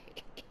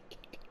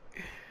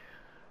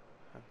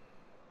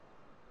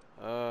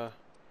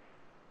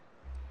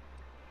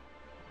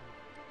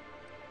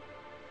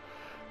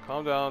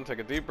 Calm down, take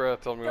a deep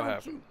breath, tell me what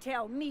happened. Don't you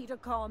tell me to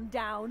calm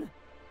down.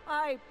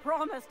 I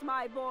promised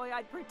my boy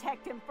I'd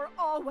protect him for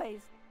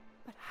always.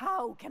 But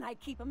how can I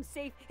keep him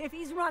safe if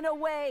he's run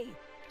away?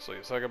 So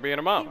you're sick of being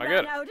a mom, I get He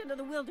ran it. out into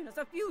the wilderness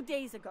a few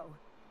days ago.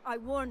 I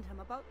warned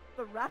him about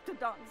the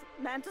raptidons,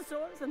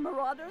 mantisaurs, and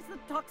marauders, the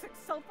toxic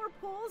sulfur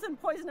pools,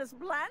 and poisonous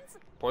plants.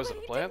 Poison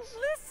but he plants?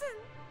 didn't listen.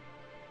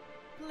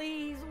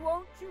 Please,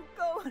 won't you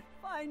go and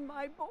find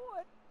my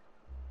boy?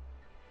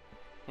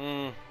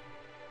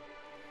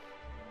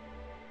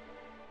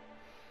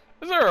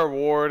 Is there a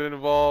reward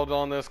involved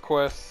on this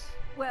quest?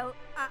 Well,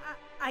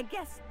 I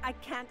guess I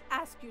can't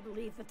ask you to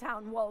leave the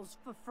town walls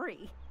for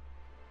free.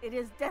 It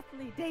is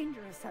deathly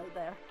dangerous out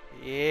there.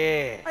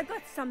 Yeah. I've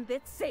got some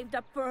bits saved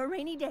up for a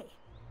rainy day.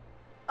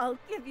 I'll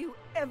give you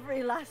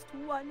every last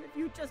one if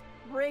you just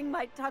bring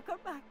my Tucker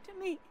back to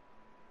me.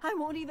 I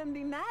won't even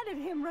be mad at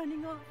him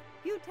running off.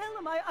 You tell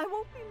him I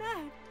won't be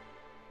mad.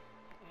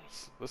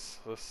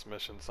 This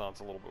mission sounds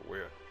a little bit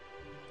weird.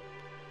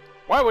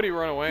 Why would he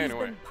run away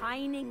anyway? He's been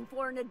pining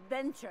for an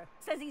adventure.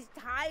 Says he's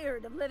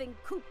tired of living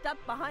cooped up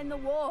behind the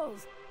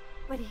walls.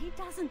 But he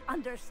doesn't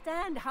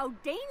understand how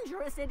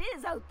dangerous it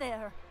is out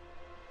there.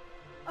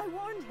 I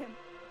warned him.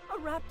 A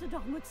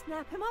raptidon would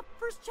snap him up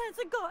first chance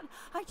it got.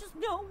 I just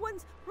know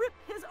one's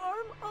ripped his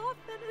arm off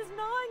and is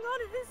gnawing on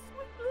his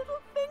sweet little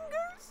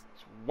fingers.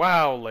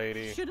 Wow,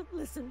 lady. Should have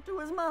listened to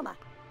his mama.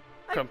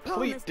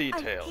 Complete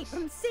details. I'd keep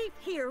him safe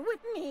here with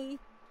me.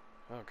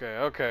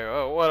 Okay.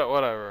 Oh,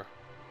 whatever.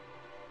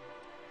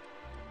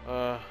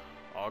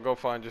 I'll go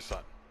find your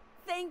son.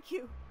 Thank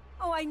you.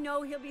 Oh, I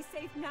know he'll be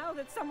safe now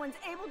that someone's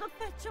able to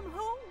fetch him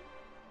home.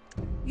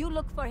 You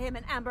look for him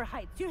in Amber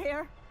Heights, you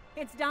hear?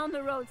 It's down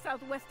the road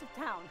southwest of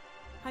town.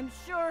 I'm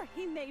sure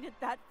he made it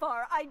that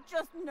far. I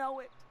just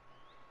know it.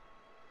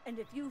 And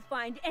if you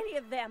find any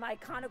of them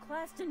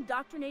iconoclasts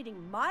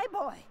indoctrinating my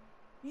boy,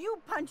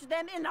 you punch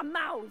them in the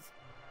mouths.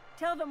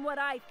 Tell them what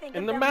I think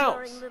of them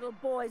luring little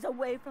boys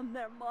away from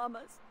their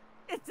mamas.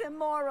 It's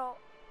immoral.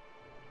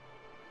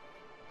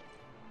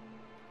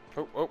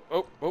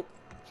 Oh.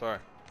 Sorry.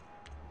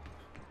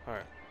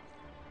 Alright.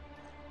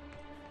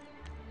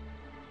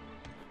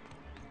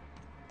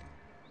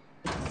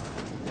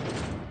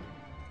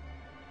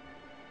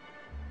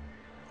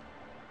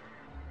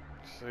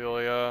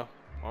 Cecilia.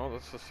 Oh,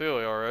 that's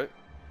Cecilia, alright.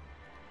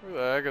 Who the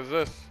heck is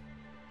this?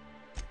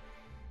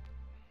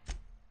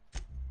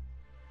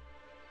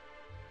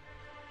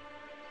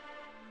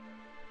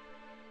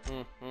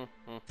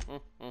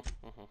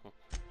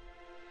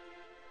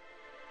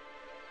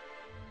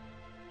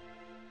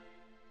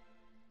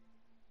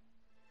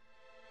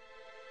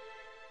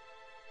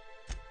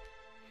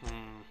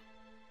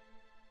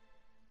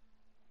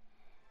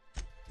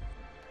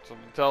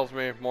 Something tells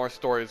me more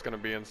story is going to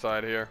be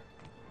inside here.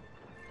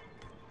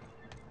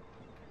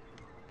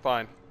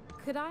 Fine.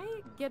 Could I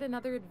get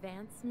another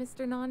advance,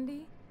 Mr.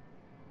 Nandi?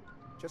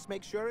 Just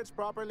make sure it's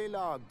properly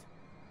logged.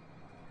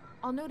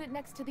 I'll note it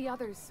next to the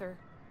others, sir.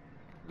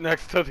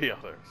 Next to the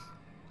others.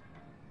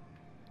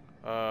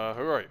 Who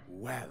are you?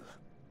 Well,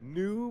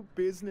 new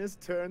business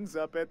turns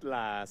up at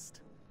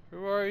last.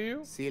 Who are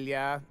you?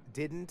 Celia,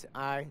 didn't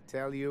I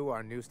tell you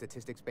our new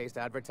statistics-based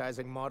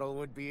advertising model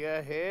would be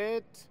a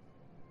hit?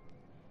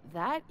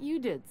 That you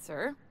did,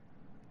 sir.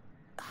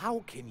 How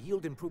can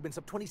yield improvements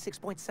of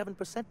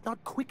 26.7%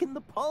 not quicken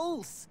the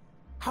pulse?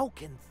 How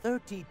can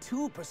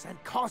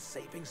 32% cost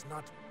savings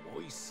not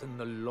moisten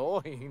the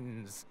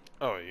loins.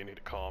 Oh, you need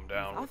to calm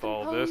down with Often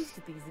all this.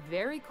 posed these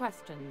very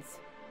questions.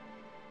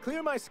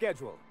 Clear my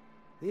schedule.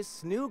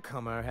 This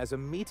newcomer has a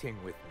meeting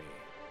with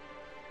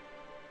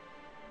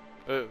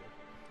me.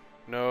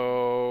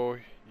 No,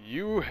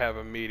 you have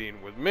a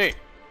meeting with me.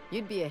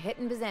 You'd be a hit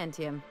in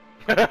Byzantium.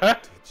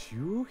 Did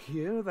you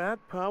hear that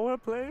power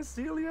play,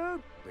 Celia?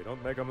 They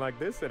don't make them like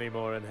this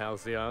anymore in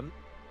Halcyon.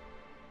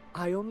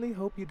 I only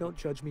hope you don't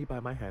judge me by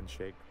my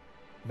handshake.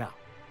 Now,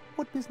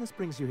 what business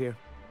brings you here?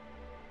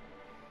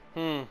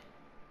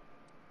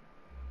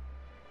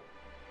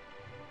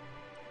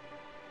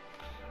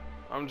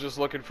 I'm just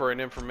looking for an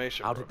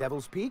information. Out at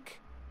Devil's Peak?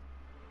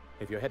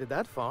 If you're headed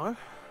that far,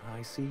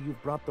 I see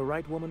you've brought the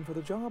right woman for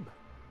the job.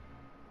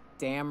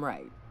 Damn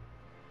right.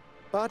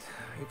 But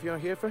if you're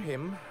here for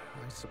him,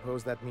 I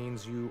suppose that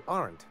means you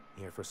aren't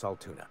here for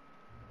Saltuna.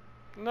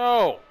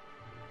 No.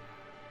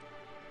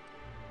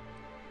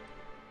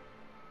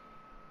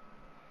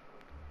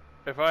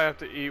 If I have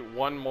to eat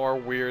one more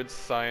weird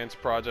science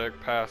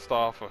project passed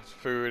off as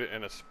food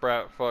in a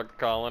sprat-fucked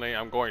colony,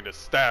 I'm going to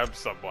stab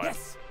someone.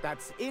 Yes,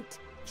 that's it.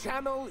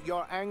 Channel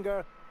your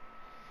anger.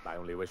 I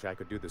only wish I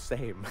could do the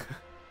same.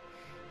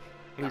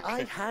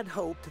 I had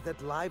hoped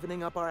that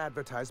livening up our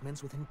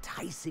advertisements with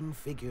enticing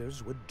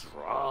figures would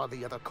draw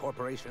the other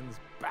corporations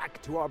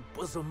back to our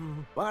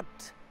bosom, but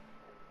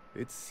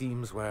it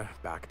seems we're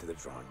back to the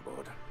drawing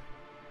board.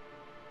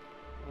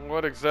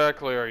 What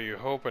exactly are you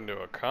hoping to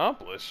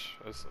accomplish?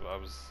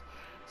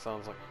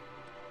 Sounds like...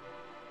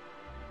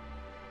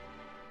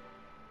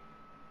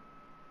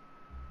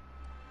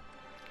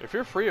 If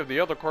you're free of the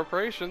other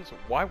corporations,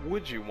 why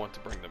would you want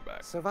to bring them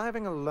back?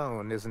 Surviving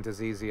alone isn't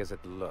as easy as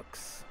it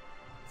looks.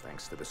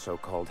 Thanks to the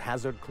so-called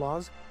hazard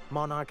clause,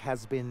 Monarch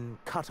has been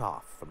cut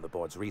off from the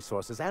board's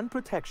resources and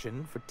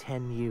protection for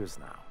 10 years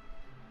now.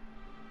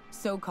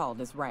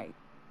 So-called is right.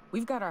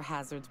 We've got our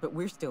hazards, but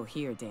we're still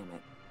here, damn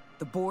it.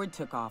 The board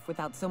took off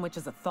without so much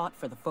as a thought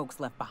for the folks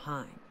left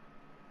behind.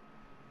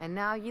 And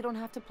now you don't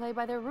have to play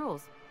by their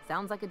rules.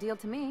 Sounds like a deal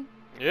to me.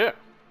 Yeah.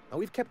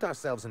 We've kept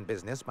ourselves in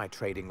business by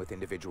trading with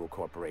individual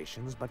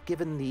corporations, but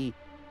given the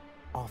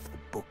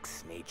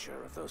off-the-books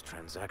nature of those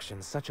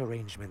transactions, such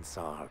arrangements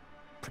are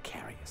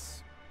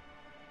precarious.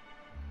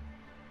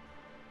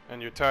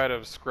 And you're tired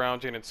of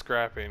scrounging and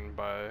scrapping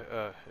by,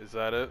 is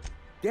that it?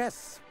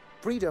 Yes,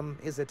 freedom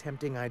is a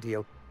tempting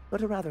ideal,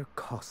 but a rather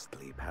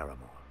costly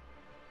paramour.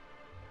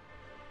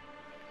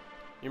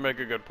 You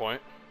make a good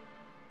point.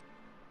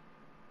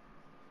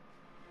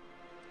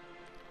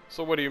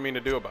 So what do you mean to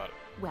do about it?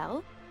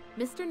 Well,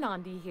 Mr.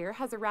 Nandi here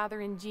has a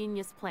rather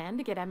ingenious plan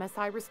to get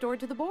MSI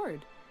restored to the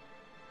board.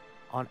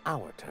 On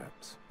our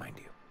terms, mind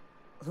you.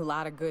 A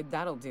lot of good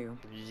that'll do.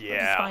 Yeah. Or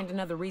just find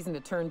another reason to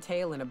turn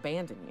tail and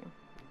abandon you.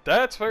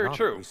 That's very Not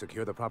true. if we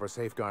secure the proper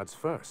safeguards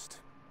first.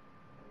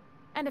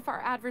 And if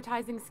our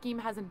advertising scheme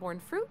hasn't borne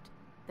fruit,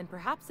 then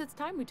perhaps it's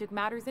time we took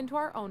matters into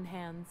our own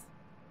hands.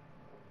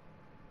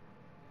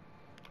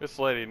 This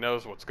lady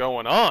knows what's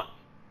going on.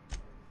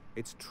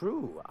 It's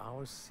true,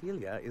 our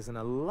Celia is an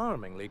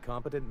alarmingly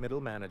competent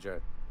middle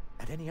manager.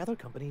 At any other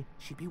company,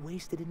 she'd be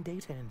wasted in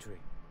data entry.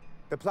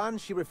 The plan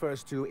she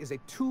refers to is a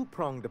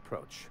two-pronged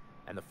approach,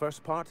 and the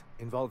first part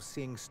involves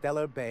seeing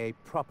Stellar Bay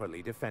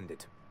properly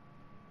defended.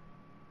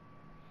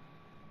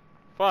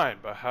 Fine,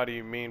 but how do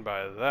you mean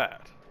by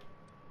that?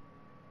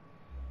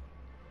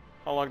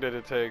 How long did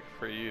it take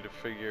for you to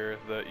figure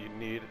that you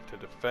need to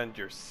defend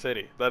your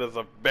city? That is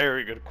a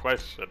very good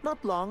question.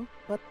 Not long,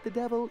 but the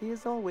devil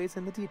is always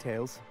in the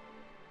details.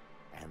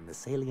 And the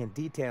salient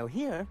detail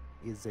here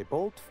is a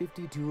Bolt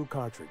 52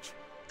 cartridge.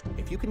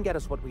 If you can get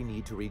us what we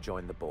need to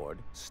rejoin the board,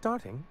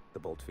 starting the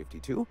Bolt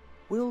 52,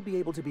 we'll be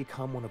able to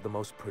become one of the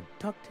most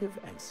productive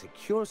and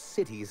secure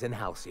cities in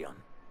Halcyon.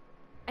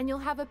 And you'll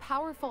have a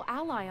powerful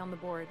ally on the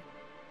board.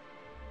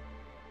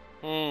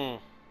 The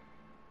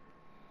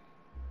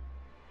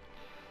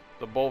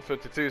Bolt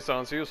 52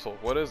 sounds useful.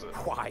 What is it?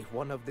 Why,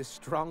 one of the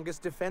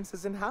strongest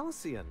defenses in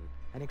Halcyon.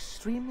 An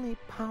extremely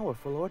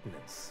powerful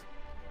ordnance.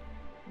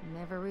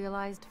 Never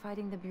realized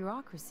fighting the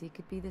bureaucracy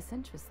could be this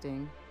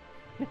interesting.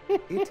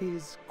 It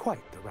is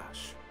quite the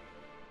rush.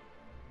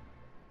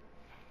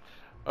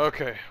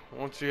 Okay,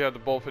 once you have the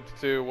Bolt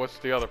 52, what's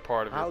the other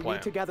part of your I'll plan?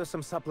 need to gather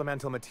some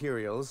supplemental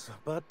materials,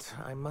 but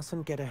I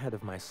mustn't get ahead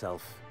of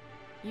myself.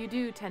 You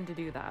do tend to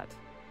do that.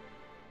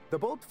 The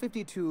Bolt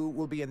 52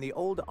 will be in the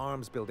old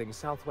arms building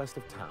southwest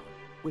of town,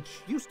 which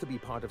used to be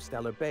part of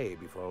Stellar Bay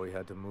before we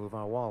had to move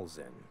our walls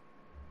in.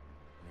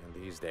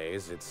 And these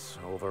days, it's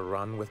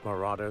overrun with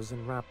marauders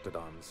and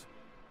raptidons.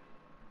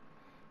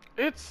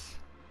 It's...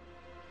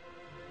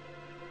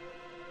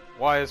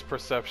 Why is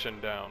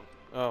perception down?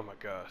 Oh my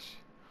gosh.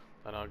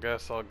 And I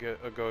guess I'll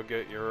go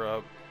get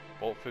your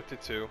Bolt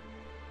 52.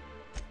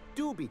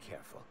 Do be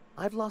careful.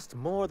 I've lost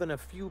more than a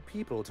few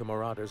people to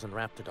marauders and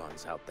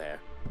raptidons out there.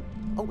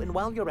 Oh, and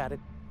while you're at it,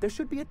 there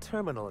should be a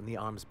terminal in the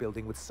arms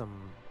building with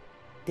some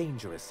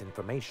dangerous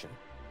information.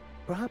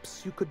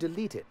 Perhaps you could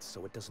delete it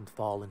so it doesn't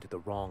fall into the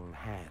wrong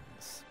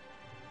hands.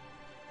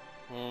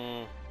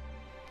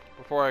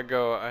 Before I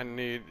go, I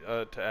need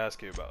to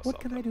ask you about something.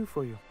 What can I do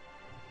for you?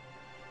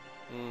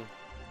 Hmm.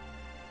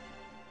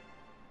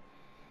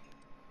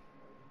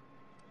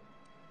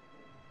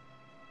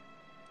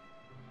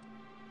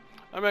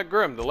 I met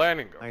Grim, the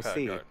landing guard. I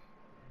see.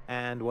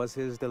 And was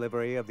his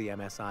delivery of the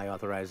MSI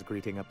authorized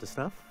greeting up to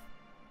snuff?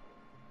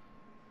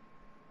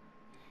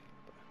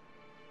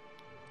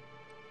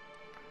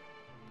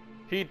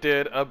 He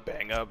did a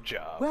bang-up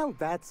job. Well,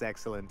 that's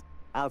excellent.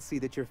 I'll see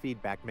that your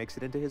feedback makes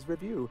it into his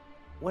review.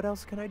 What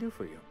else can I do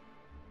for you?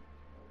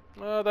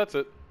 That's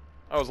it.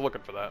 I was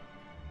looking for that.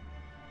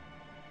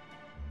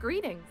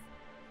 Greetings,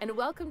 and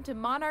welcome to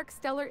Monarch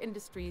Stellar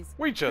Industries,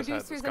 We just had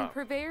producers this and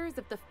purveyors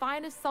of the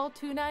finest salt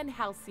tuna in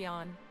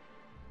Halcyon.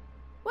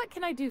 What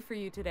can I do for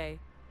you today?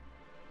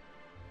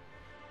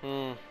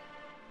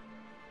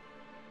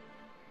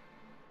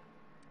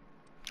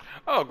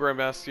 Oh, Grim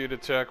asked you to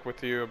check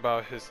with you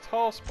about his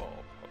tall bulb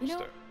You know,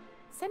 upstairs.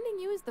 sending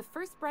you is the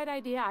first bright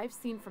idea I've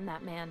seen from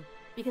that man,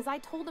 because I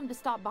told him to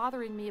stop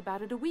bothering me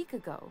about it a week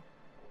ago.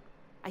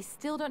 I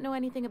still don't know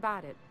anything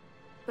about it,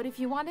 but if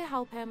you want to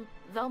help him,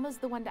 Velma's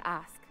the one to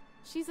ask.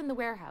 She's in the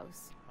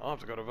warehouse. I'll have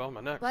to go to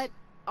Velma next. But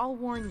I'll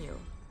warn you,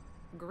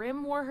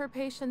 Grim wore her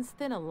patience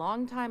thin a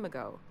long time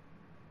ago.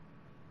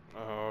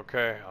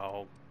 Okay,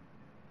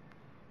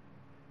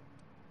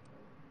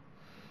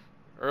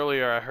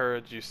 Earlier I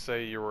heard you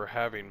say you were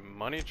having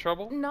money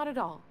trouble? Not at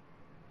all.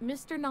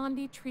 Mr.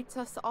 Nandi treats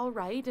us all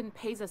right and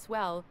pays us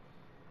well.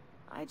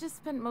 I just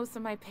spent most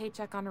of my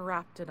paycheck on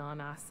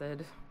Raptidon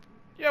acid.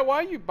 Yeah, why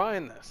are you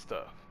buying that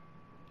stuff?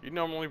 You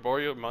normally borrow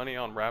your money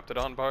on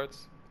Raptidon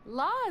parts?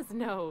 Laws,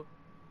 no.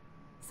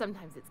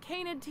 Sometimes it's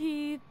canid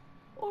teeth,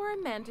 or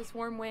mantis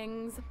worm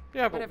wings.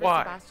 Yeah, but whatever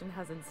why? Sebastian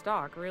has in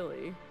stock,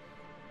 really.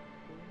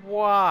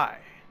 Why?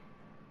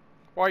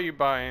 Why are you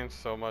buying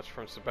so much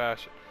from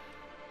Sebastian?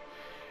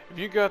 If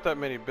you got that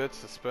many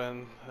bits to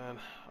spend, then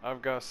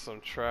I've got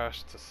some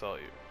trash to sell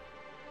you.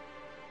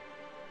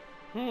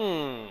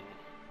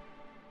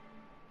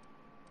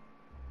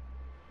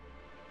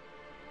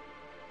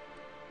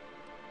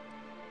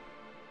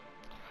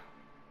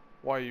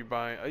 Why are you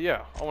buying?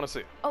 Yeah, I want to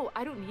see. Oh,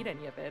 I don't need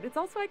any of it. It's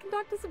also I can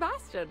talk to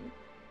Sebastian.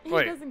 He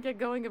Wait. doesn't get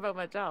going about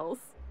much else.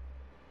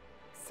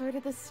 Sort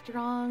of the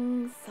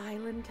strong,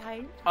 silent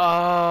type.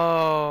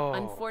 Oh.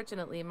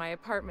 Unfortunately, my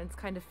apartment's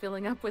kind of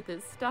filling up with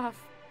his stuff.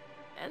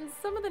 And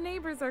some of the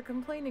neighbors are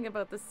complaining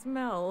about the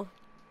smell.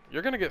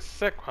 You're gonna get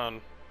sick,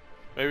 hon.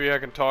 Maybe I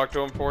can talk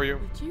to him for you.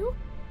 Would you?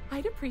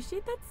 I'd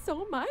appreciate that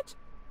so much.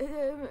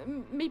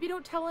 Maybe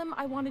don't tell him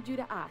I wanted you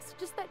to ask.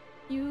 Just that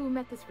you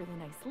met this really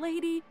nice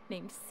lady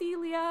named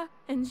Celia,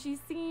 and she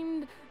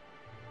seemed...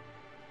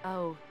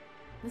 Oh,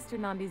 Mr.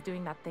 Nandi's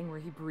doing that thing where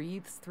he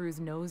breathes through his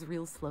nose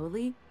real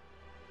slowly.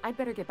 I'd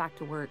better get back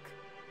to work.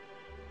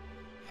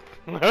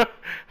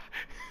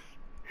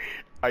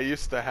 I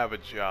used to have a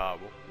job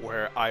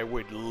where I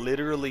would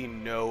literally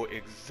know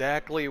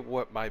exactly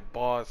what my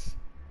boss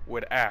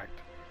would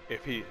act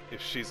if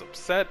she's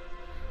upset,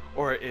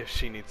 or if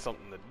she needs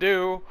something to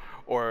do,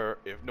 or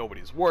if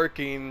nobody's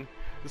working.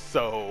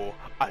 So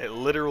I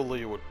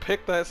literally would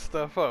pick that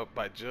stuff up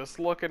by just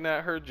looking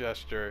at her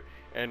gesture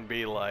and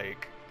be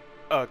like,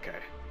 okay,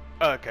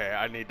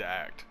 I need to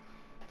act.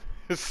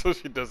 So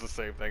she does the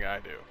same thing I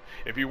do.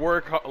 If you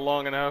work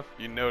long enough,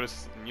 you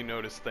notice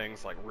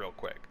things like real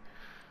quick.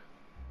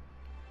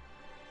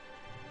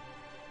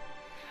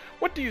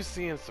 What do you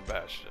see in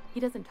Sebastian?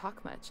 He doesn't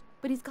talk much,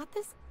 but he's got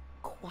this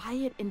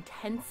quiet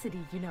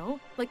intensity, you know?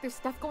 Like there's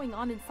stuff going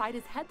on inside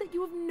his head that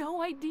you have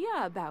no idea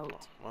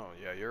about. Oh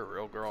yeah, you're a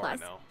real girl Plus, right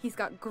now. he's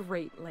got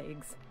great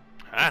legs.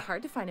 Huh? It's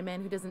hard to find a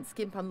man who doesn't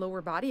skimp on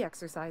lower body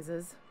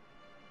exercises.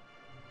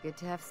 Good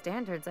to have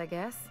standards, I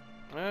guess.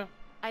 Yeah.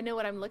 I know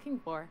what I'm looking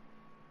for.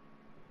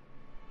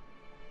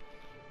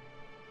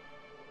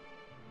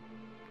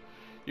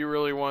 You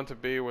really want to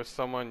be with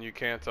someone you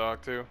can't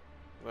talk to?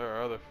 There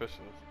are other fishes.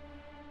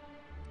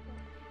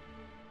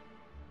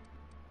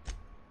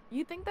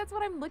 You think that's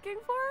what I'm looking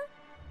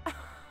for?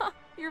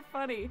 You're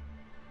funny.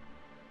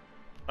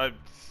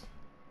 That's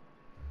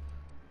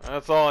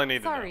all I need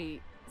to know.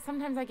 Sorry,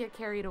 sometimes I get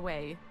carried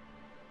away.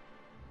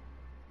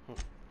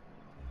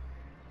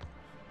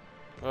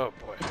 Oh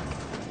boy.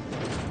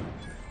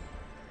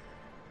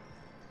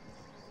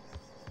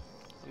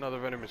 Another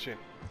vending machine.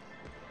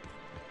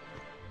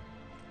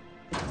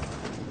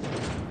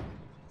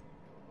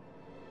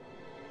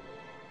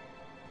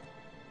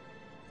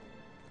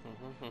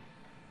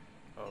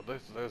 Oh,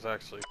 there's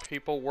actually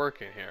people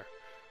working here.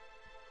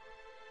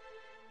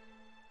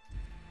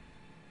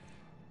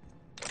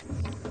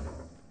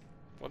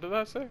 What did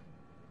that say?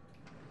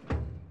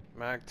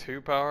 Mag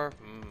 2 power?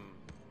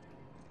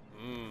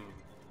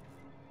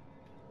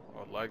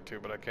 I'd like to,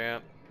 but I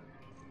can't.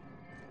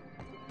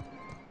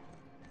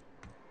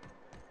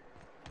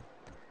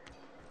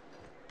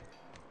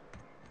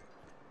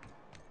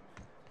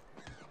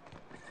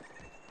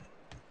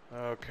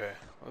 Okay,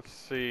 let's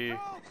see.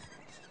 Help!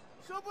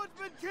 Someone's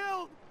been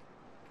killed!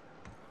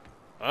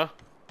 Huh?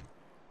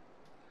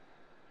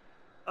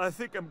 I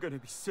think I'm gonna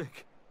be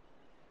sick.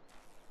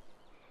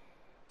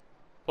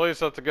 Pull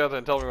yourself together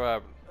and tell me what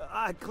happened.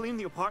 I clean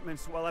the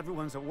apartments while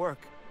everyone's at work.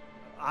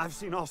 I've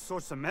seen all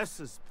sorts of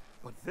messes,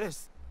 but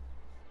this...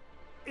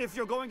 If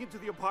you're going into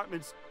the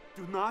apartments,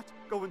 do not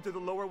go into the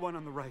lower one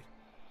on the right.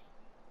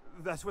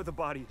 That's where the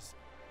body is.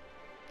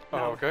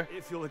 Now, Oh, okay.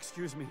 if you'll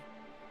excuse me,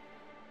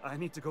 I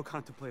need to go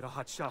contemplate a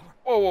hot shower.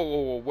 Whoa, whoa,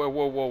 whoa, whoa,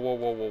 whoa, whoa, whoa,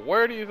 whoa, whoa.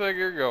 Where do you think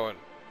you're going?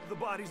 The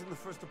body's in the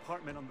first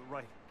apartment on the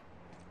right.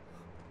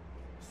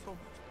 So much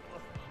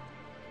blood.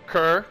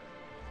 Kerr?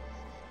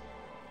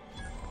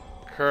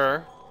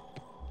 Kerr?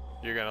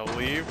 You're gonna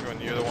leave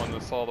when you're the one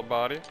that saw the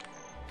body?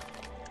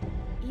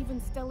 Even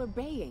Stellar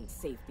Bay ain't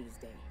safe these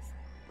days.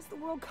 What's the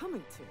world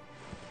coming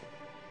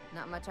to?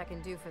 Not much I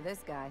can do for this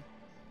guy.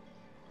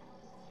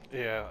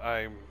 Yeah,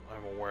 I'm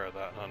aware of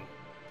that, hun.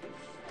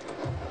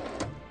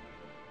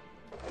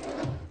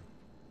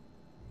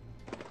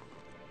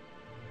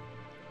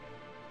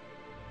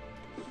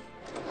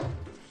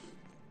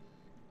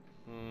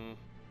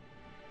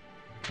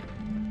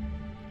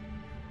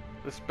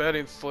 This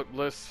betting slip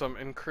lists some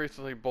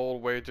increasingly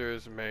bold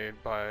wagers made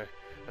by a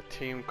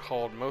team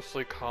called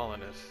Mostly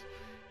Colonists.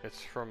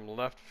 It's from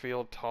left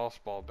field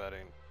tossball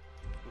betting.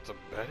 It's a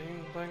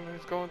betting thing that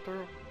he's going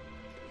through?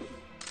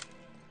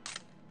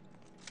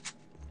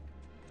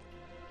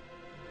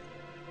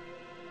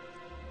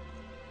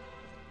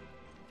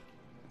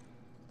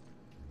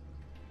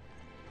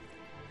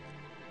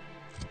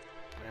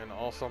 And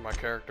also my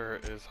character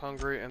is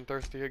hungry and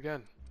thirsty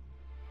again.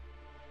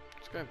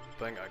 It's a good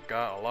thing I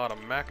got a lot of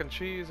mac and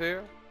cheese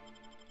here.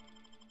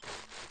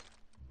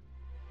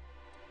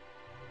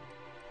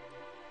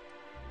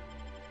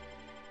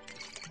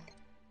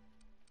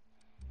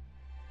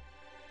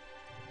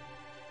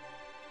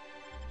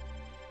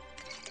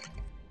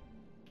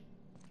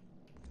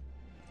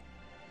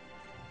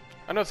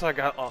 I notice I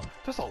got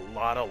there's a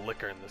lot of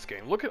liquor in this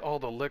game. Look at all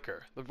the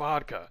liquor. The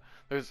vodka.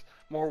 There's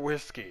more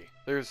whiskey.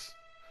 There's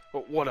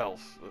what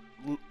else?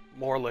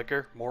 More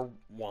liquor, more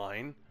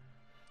wine.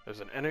 There's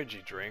an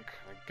energy drink.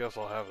 I guess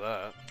I'll have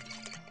that.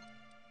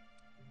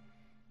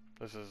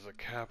 This is a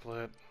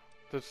caplet.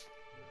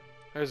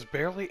 There's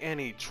barely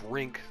any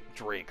drinks.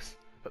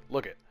 But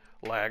look at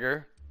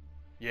lager,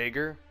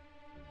 Jaeger.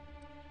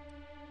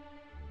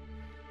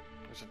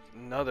 There's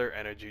another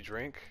energy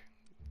drink.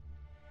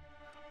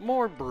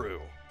 More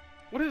brew.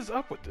 What is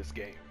up with this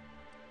game?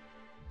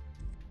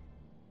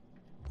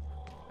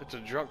 It's a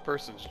drunk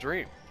person's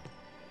dream.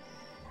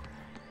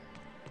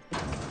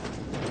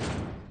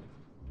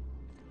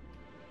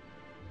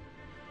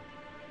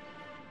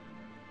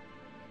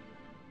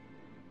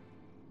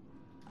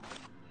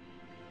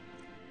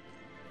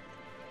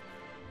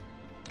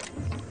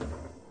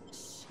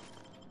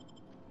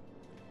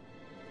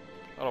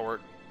 That'll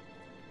work.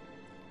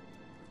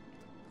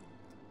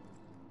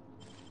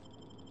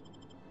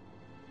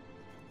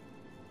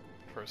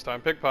 First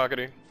time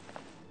pickpocketing.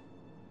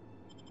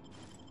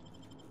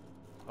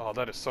 Oh,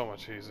 that is so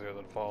much easier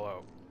than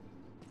Fallout.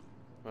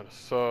 That is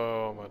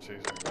so much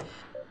easier.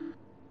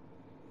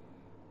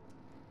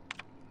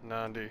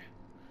 Nandi.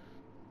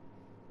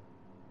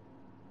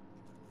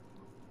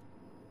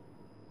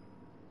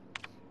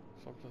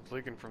 Something's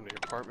leaking from the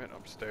apartment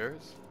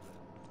upstairs.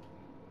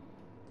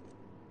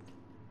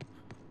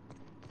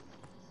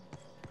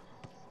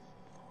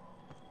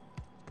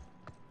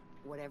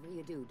 Whatever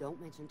you do, don't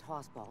mention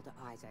tossball to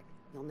Isaac.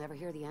 You'll never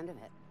hear the end of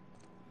it.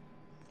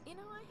 You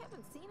know, I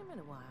haven't seen him in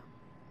a while.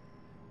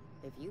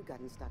 If you'd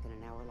gotten stuck in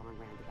an hour-long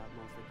rant about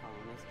mostly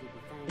colonists, you'd be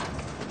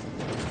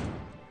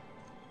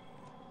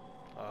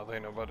thankful. They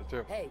know about it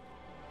too. Hey.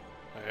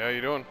 Hey, how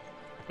you doing?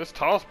 This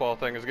tossball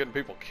thing is getting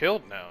people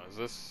killed now. Is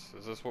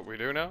this what we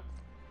do now?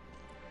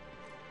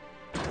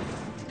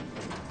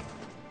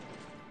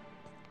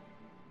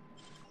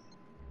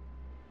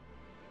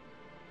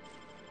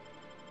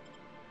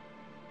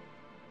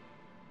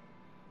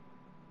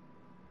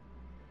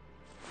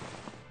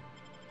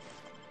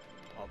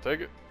 I'll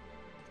take it.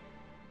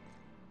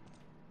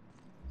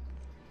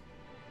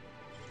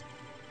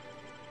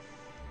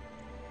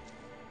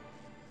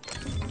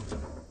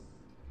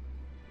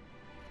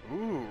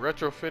 Ooh,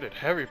 retrofitted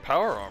heavy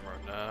power armor.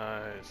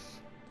 Nice.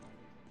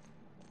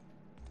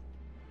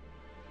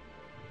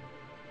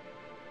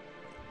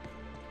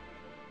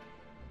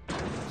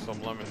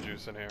 Some lemon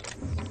juice in here.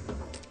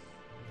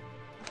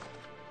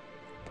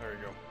 There you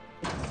go.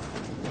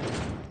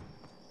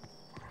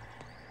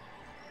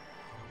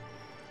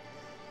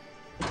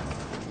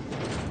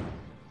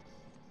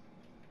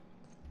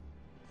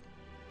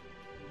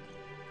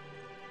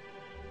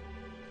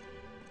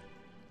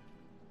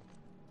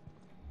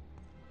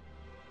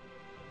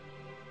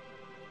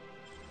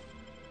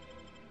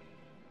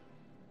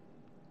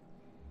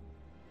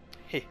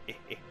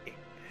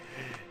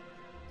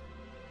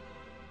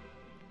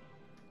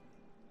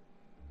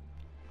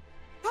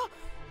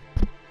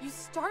 You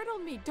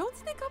startled me. Don't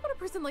sneak up on a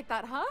person like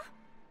that, huh?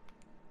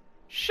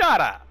 Shut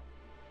up!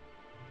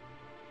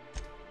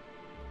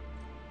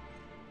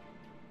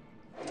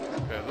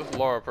 Okay, this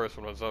Laura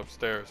person was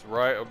upstairs,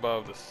 right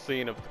above the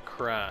scene of the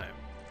crime.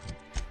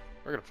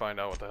 We're gonna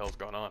find out what the hell's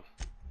going on.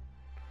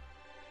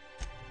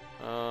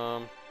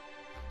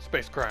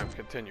 Space crimes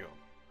continuum.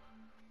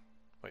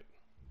 Wait.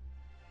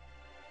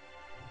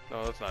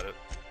 No, that's not it.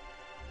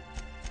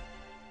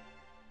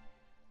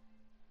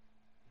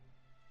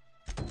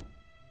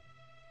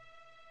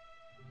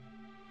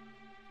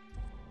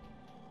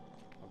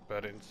 A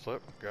betting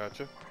slip,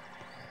 gotcha.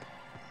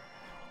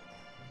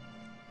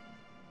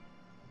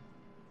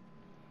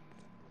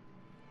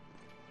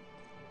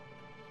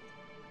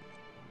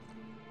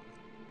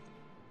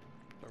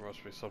 There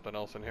must be something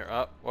else in here.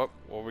 Ah, what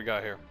we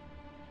got here?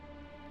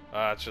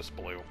 Ah, it's just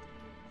blue.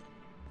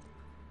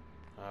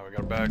 We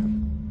got a bag.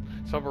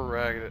 Several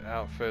ragged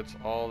outfits,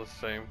 all the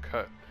same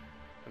cut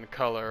and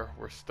color,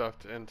 were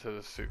stuffed into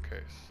the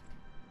suitcase.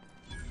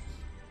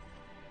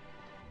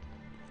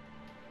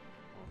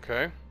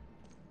 Okay.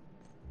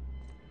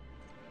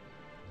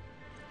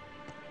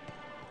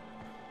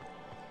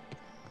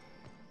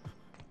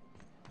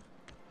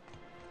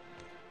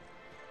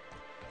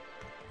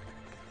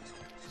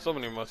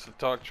 Somebody must have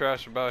talked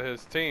trash about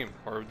his team,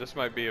 or this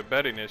might be a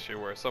betting issue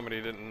where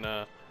somebody didn't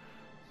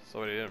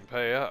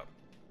pay up.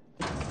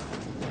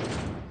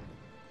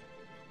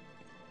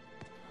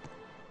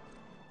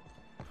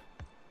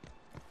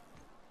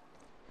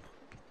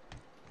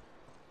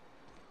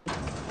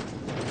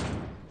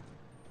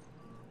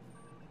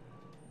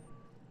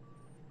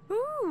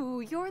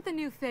 Ooh, you're the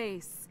new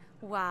face.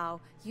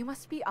 Wow, you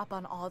must be up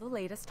on all the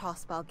latest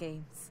tossball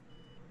games.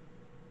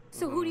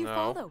 So who do you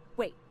follow?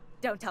 Wait,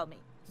 don't tell me.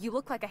 You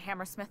look like a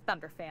Hammersmith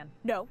Thunder fan.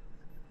 No,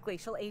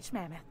 Glacial Age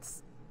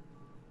Mammoths.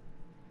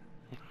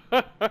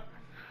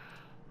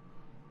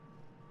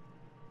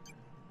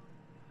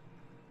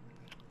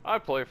 I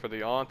play for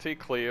the Auntie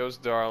Cleo's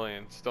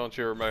Darlings. Don't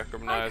you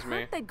recognize me? I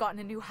heard they'd gotten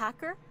a new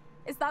hacker.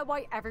 Is that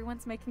why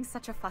everyone's making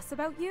such a fuss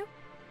about you?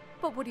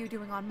 But what are you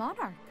doing on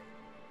Monarch?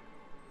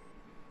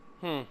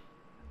 This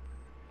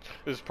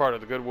is part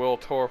of the Goodwill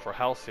Tour for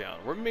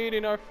Halcyon. We're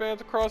meeting our fans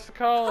across the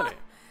colony.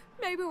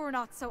 Maybe we're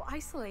not so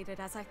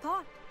isolated as I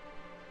thought.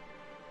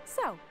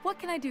 So, what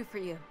can I do for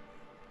you?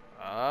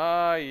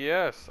 Ah,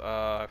 yes.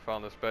 I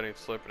found this betting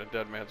slip in a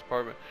dead man's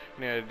apartment.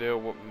 Any idea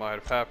what might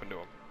have happened to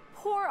him?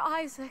 Poor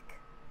Isaac.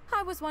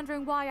 I was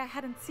wondering why I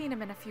hadn't seen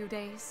him in a few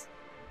days.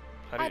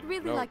 I'd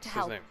really like to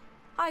help.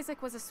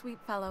 Isaac was a sweet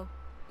fellow,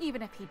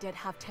 even if he did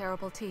have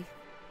terrible teeth.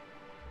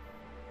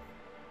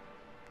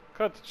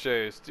 Cut the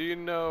chase. Do you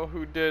know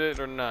who did it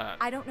or not?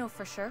 I don't know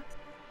for sure,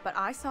 but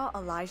I saw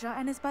Elijah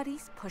and his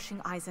buddies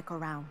pushing Isaac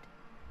around.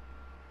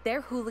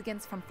 They're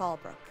hooligans from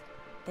Fallbrook.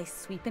 They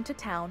sweep into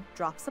town,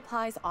 drop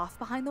supplies off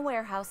behind the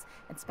warehouse,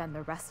 and spend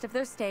the rest of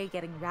their stay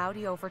getting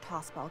rowdy over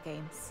tossball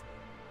games.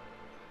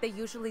 They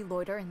usually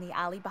loiter in the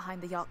alley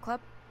behind the yacht club.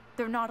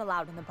 They're not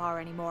allowed in the bar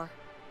anymore.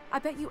 I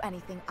bet you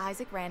anything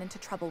Isaac ran into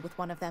trouble with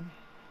one of them.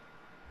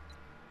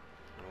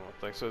 Oh,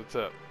 thanks for the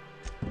tip.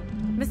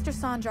 Mr.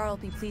 Sanjar will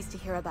be pleased to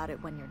hear about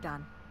it when you're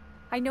done.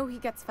 I know he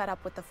gets fed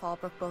up with the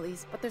Fallbrook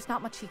bullies, but there's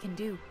not much he can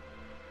do.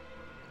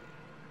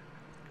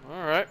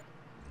 Alright.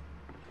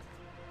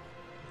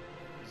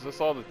 Is this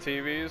all the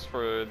TVs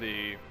for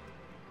the...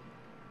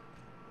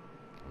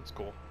 That's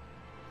cool.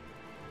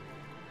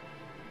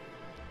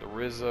 The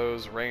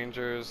Rizzos,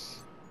 Rangers,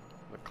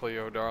 the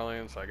Cleo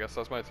Darlings. I guess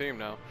that's my team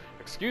now.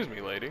 Excuse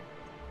me, lady.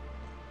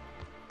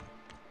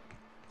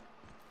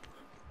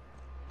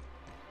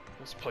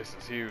 This place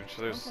is huge.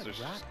 There's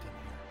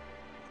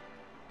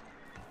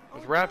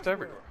wrapped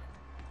everywhere.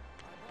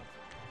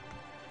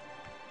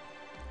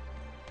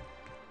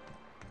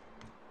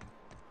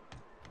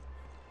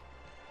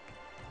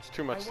 There's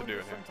too much to do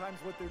in here. Sometimes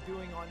what they're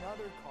doing on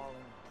other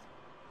colonies.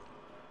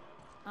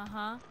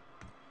 Uh-huh.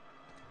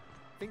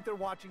 Think they're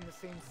watching the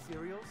same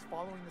serials,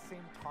 following the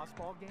same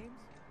tossball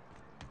games?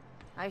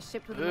 I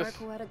shipped with a merc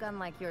who had a gun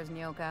like yours,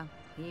 Nyoka.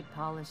 He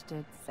polished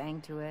it,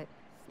 sang to it,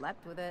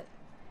 slept with it.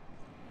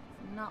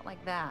 Not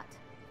like that,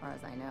 as far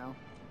as I know.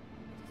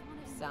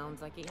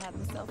 Sounds like he had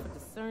himself a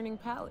discerning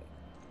palate.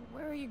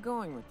 Where are you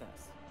going with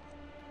this?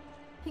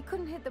 He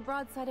couldn't hit the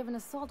broadside of an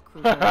assault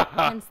cruiser,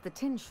 hence the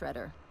tin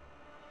shredder.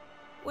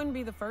 Wouldn't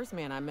be the first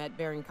man I met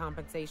bearing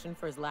compensation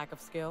for his lack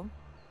of skill.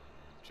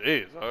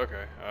 Jeez,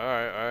 okay.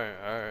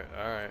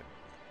 Alright.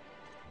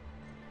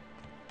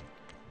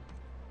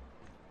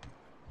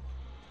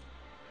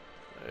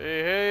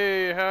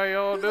 Hey, how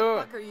y'all doing? Who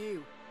the fuck are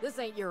you? This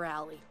ain't your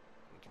alley.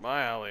 It's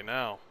my alley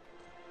now.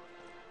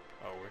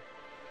 Oh,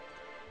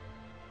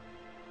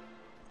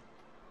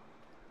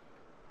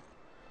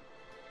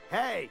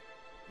 Hey,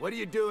 what are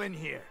you doing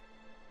here?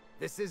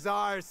 This is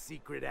our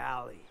secret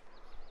alley.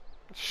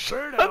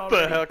 Shut Bird the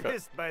already heck up.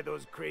 pissed by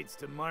those crates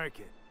to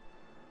market.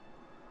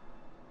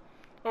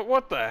 Oh,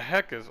 what the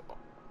heck is...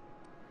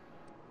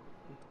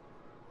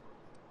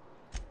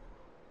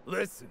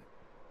 Listen,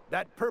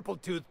 that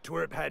purple-toothed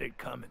twerp had it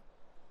coming.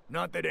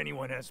 Not that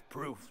anyone has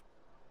proof.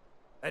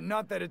 And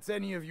not that it's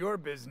any of your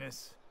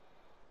business.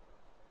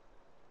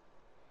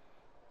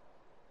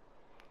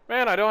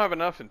 Man, I don't have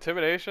enough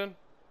intimidation.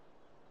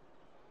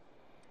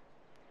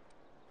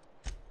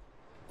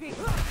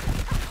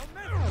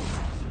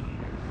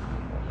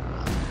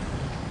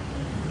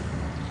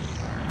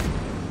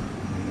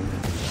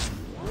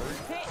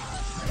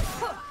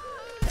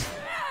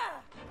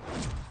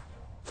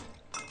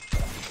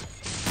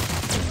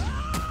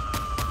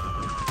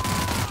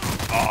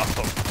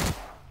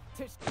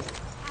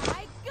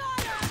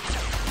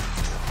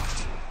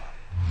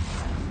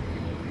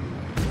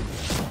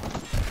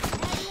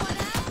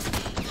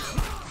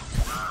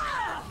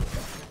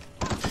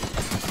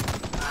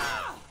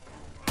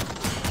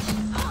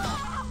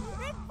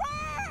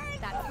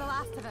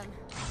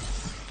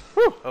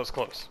 Whew, that was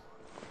close.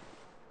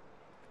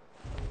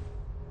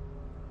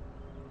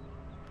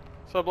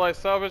 Sublight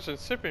salvage and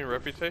shipping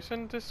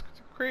reputation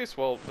decrease.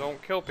 Well,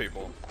 don't kill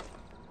people.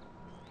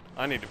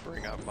 I need to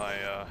bring up my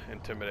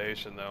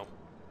intimidation though.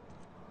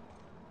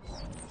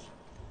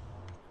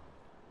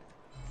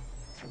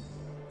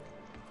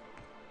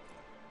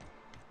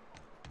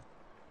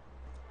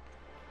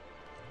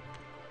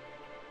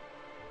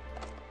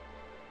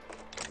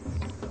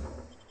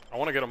 I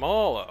want to get them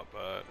all up,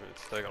 but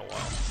it's taking a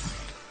while.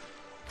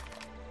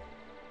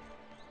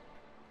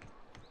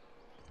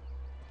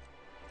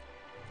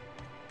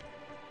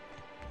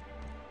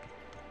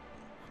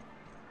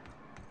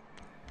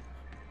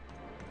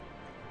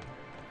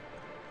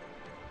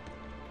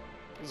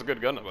 This is a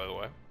good gun, by the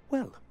way.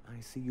 Well, I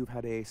see you've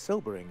had a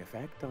sobering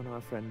effect on our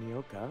friend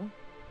Nyoka.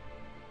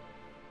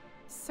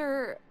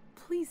 Sir,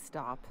 please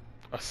stop.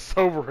 A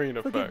sobering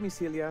effect. Forgive me,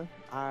 Celia.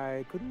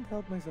 I couldn't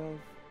help myself.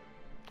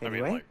 Anyway,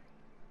 I mean, like,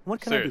 what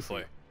can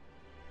seriously. I do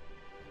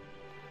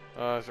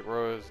for you? Isaac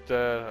Rowe is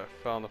dead. I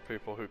found the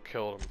people who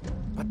killed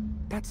him. But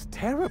that's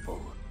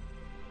terrible.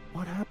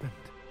 What happened?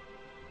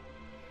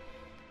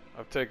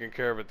 I've taken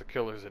care of it. The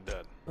killers are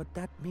dead. But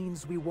that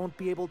means we won't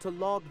be able to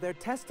log their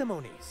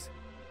testimonies.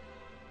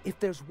 If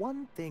there's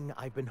one thing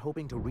I've been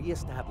hoping to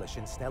re-establish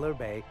in Stellar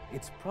Bay,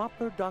 it's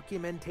proper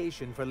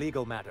documentation for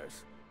legal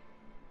matters.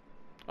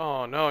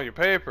 Oh no, your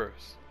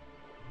papers.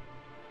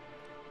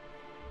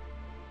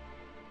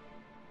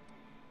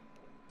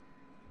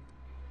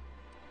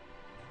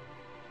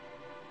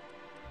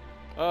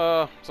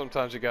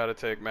 Sometimes you gotta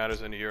take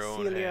matters into your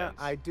own Celia, hands.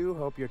 I do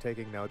hope you're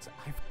taking notes.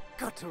 I've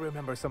got to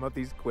remember some of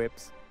these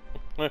quips.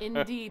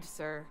 Indeed,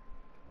 sir.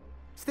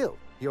 Still,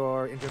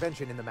 your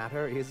intervention in the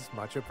matter is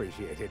much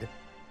appreciated.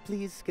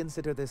 Please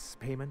consider this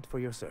payment for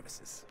your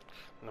services.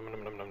 Nom,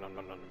 nom, nom, nom, nom,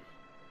 nom, nom.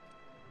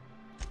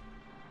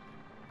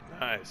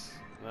 Nice,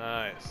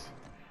 nice.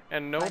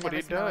 And If I nobody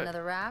never smell died.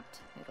 another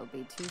Wrapped, it'll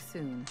be too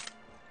soon.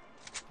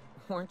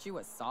 Weren't you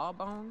a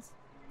Sawbones?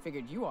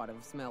 Figured you ought to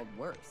have smelled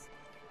worse.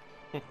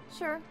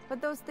 Sure, but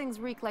those things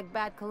reek like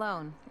bad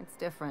cologne. It's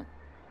different.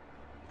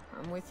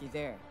 I'm with you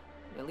there.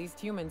 At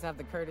least humans have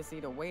the courtesy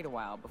to wait a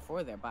while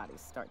before their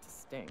bodies start to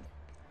stink.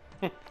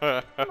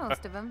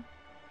 Most of them.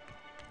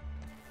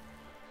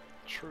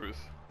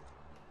 Truth.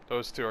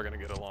 Those two are gonna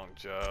get along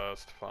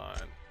just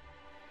fine.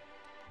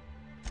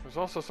 There's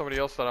also somebody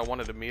else that I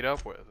wanted to meet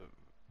up with.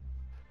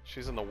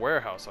 She's in the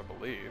warehouse, I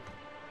believe.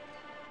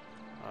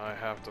 I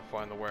have to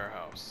find the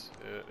warehouse.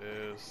 It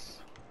is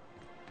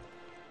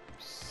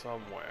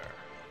somewhere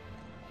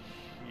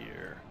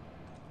here.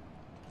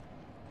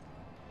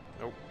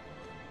 Nope.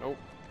 Nope.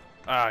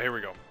 Ah, here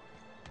we go.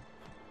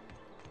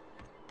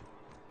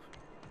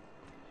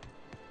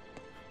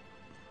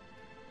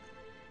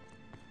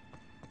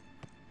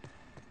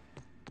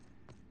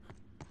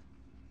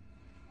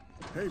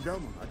 Hey,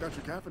 Velma, I got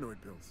your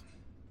caffeinoid pills.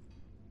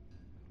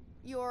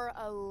 You're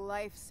a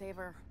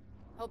lifesaver.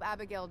 Hope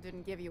Abigail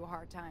didn't give you a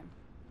hard time.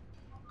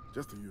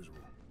 Just the usual.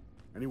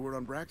 Any word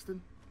on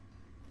Braxton?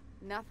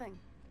 Nothing.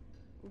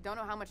 Don't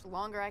know how much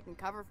longer I can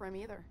cover for him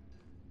either.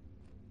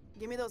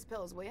 Give me those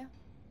pills, will you?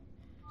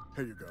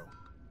 Here you go.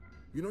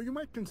 You know, you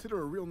might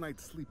consider a real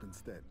night's sleep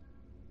instead.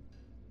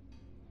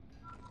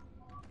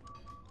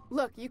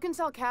 Look, you can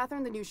tell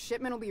Catherine the new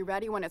shipment will be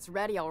ready when it's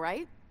ready, all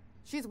right?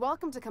 She's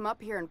welcome to come up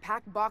here and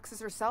pack boxes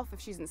herself if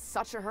she's in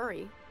such a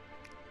hurry.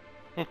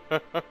 Take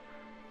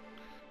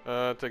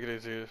it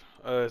easy.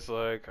 It's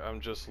like, I'm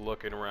just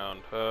looking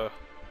around. What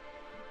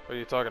are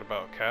you talking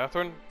about,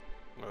 Catherine?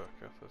 Oh,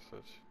 Catherine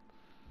says,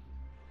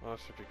 well,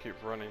 if you keep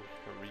running,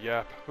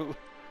 yap.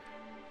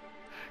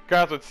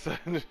 Catherine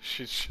said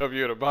she'd shove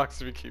you in a box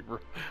if you keep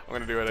running. I'm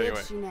gonna do it anyway.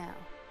 Did she now?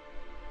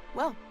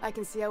 Well, I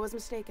can see I was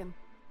mistaken.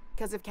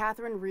 Because if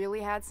Catherine really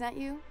had sent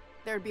you,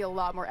 there'd be a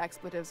lot more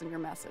expletives in your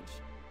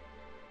message.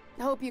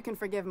 I hope you can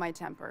forgive my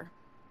temper.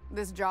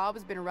 This job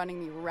has been running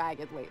me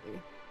ragged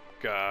lately.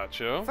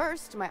 Gotcha.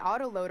 First, my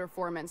autoloader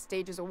foreman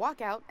stages a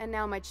walkout, and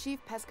now my chief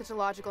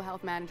pescatological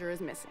health manager is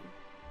missing.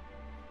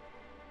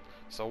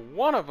 So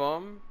one of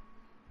them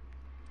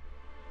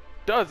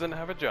doesn't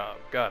have a job.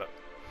 Got it.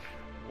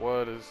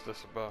 What is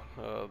this about?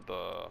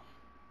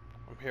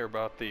 I'm here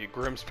about the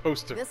Grimm's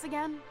poster. This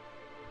again?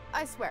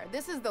 I swear,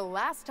 this is the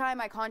last time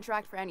I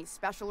contract for any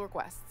special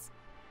requests.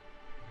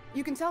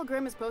 You can tell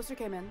Grimm his poster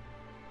came in.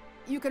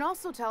 You can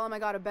also tell him I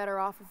got a better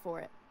offer for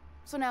it.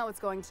 So now it's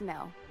going to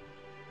Nell.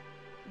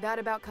 That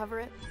about cover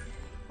it?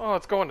 Oh,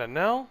 it's going to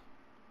Nell?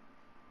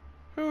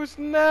 Who's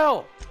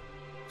Nell?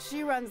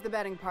 She runs the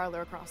betting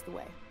parlor across the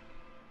way.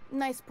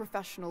 Nice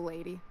professional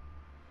lady.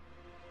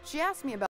 She asked me about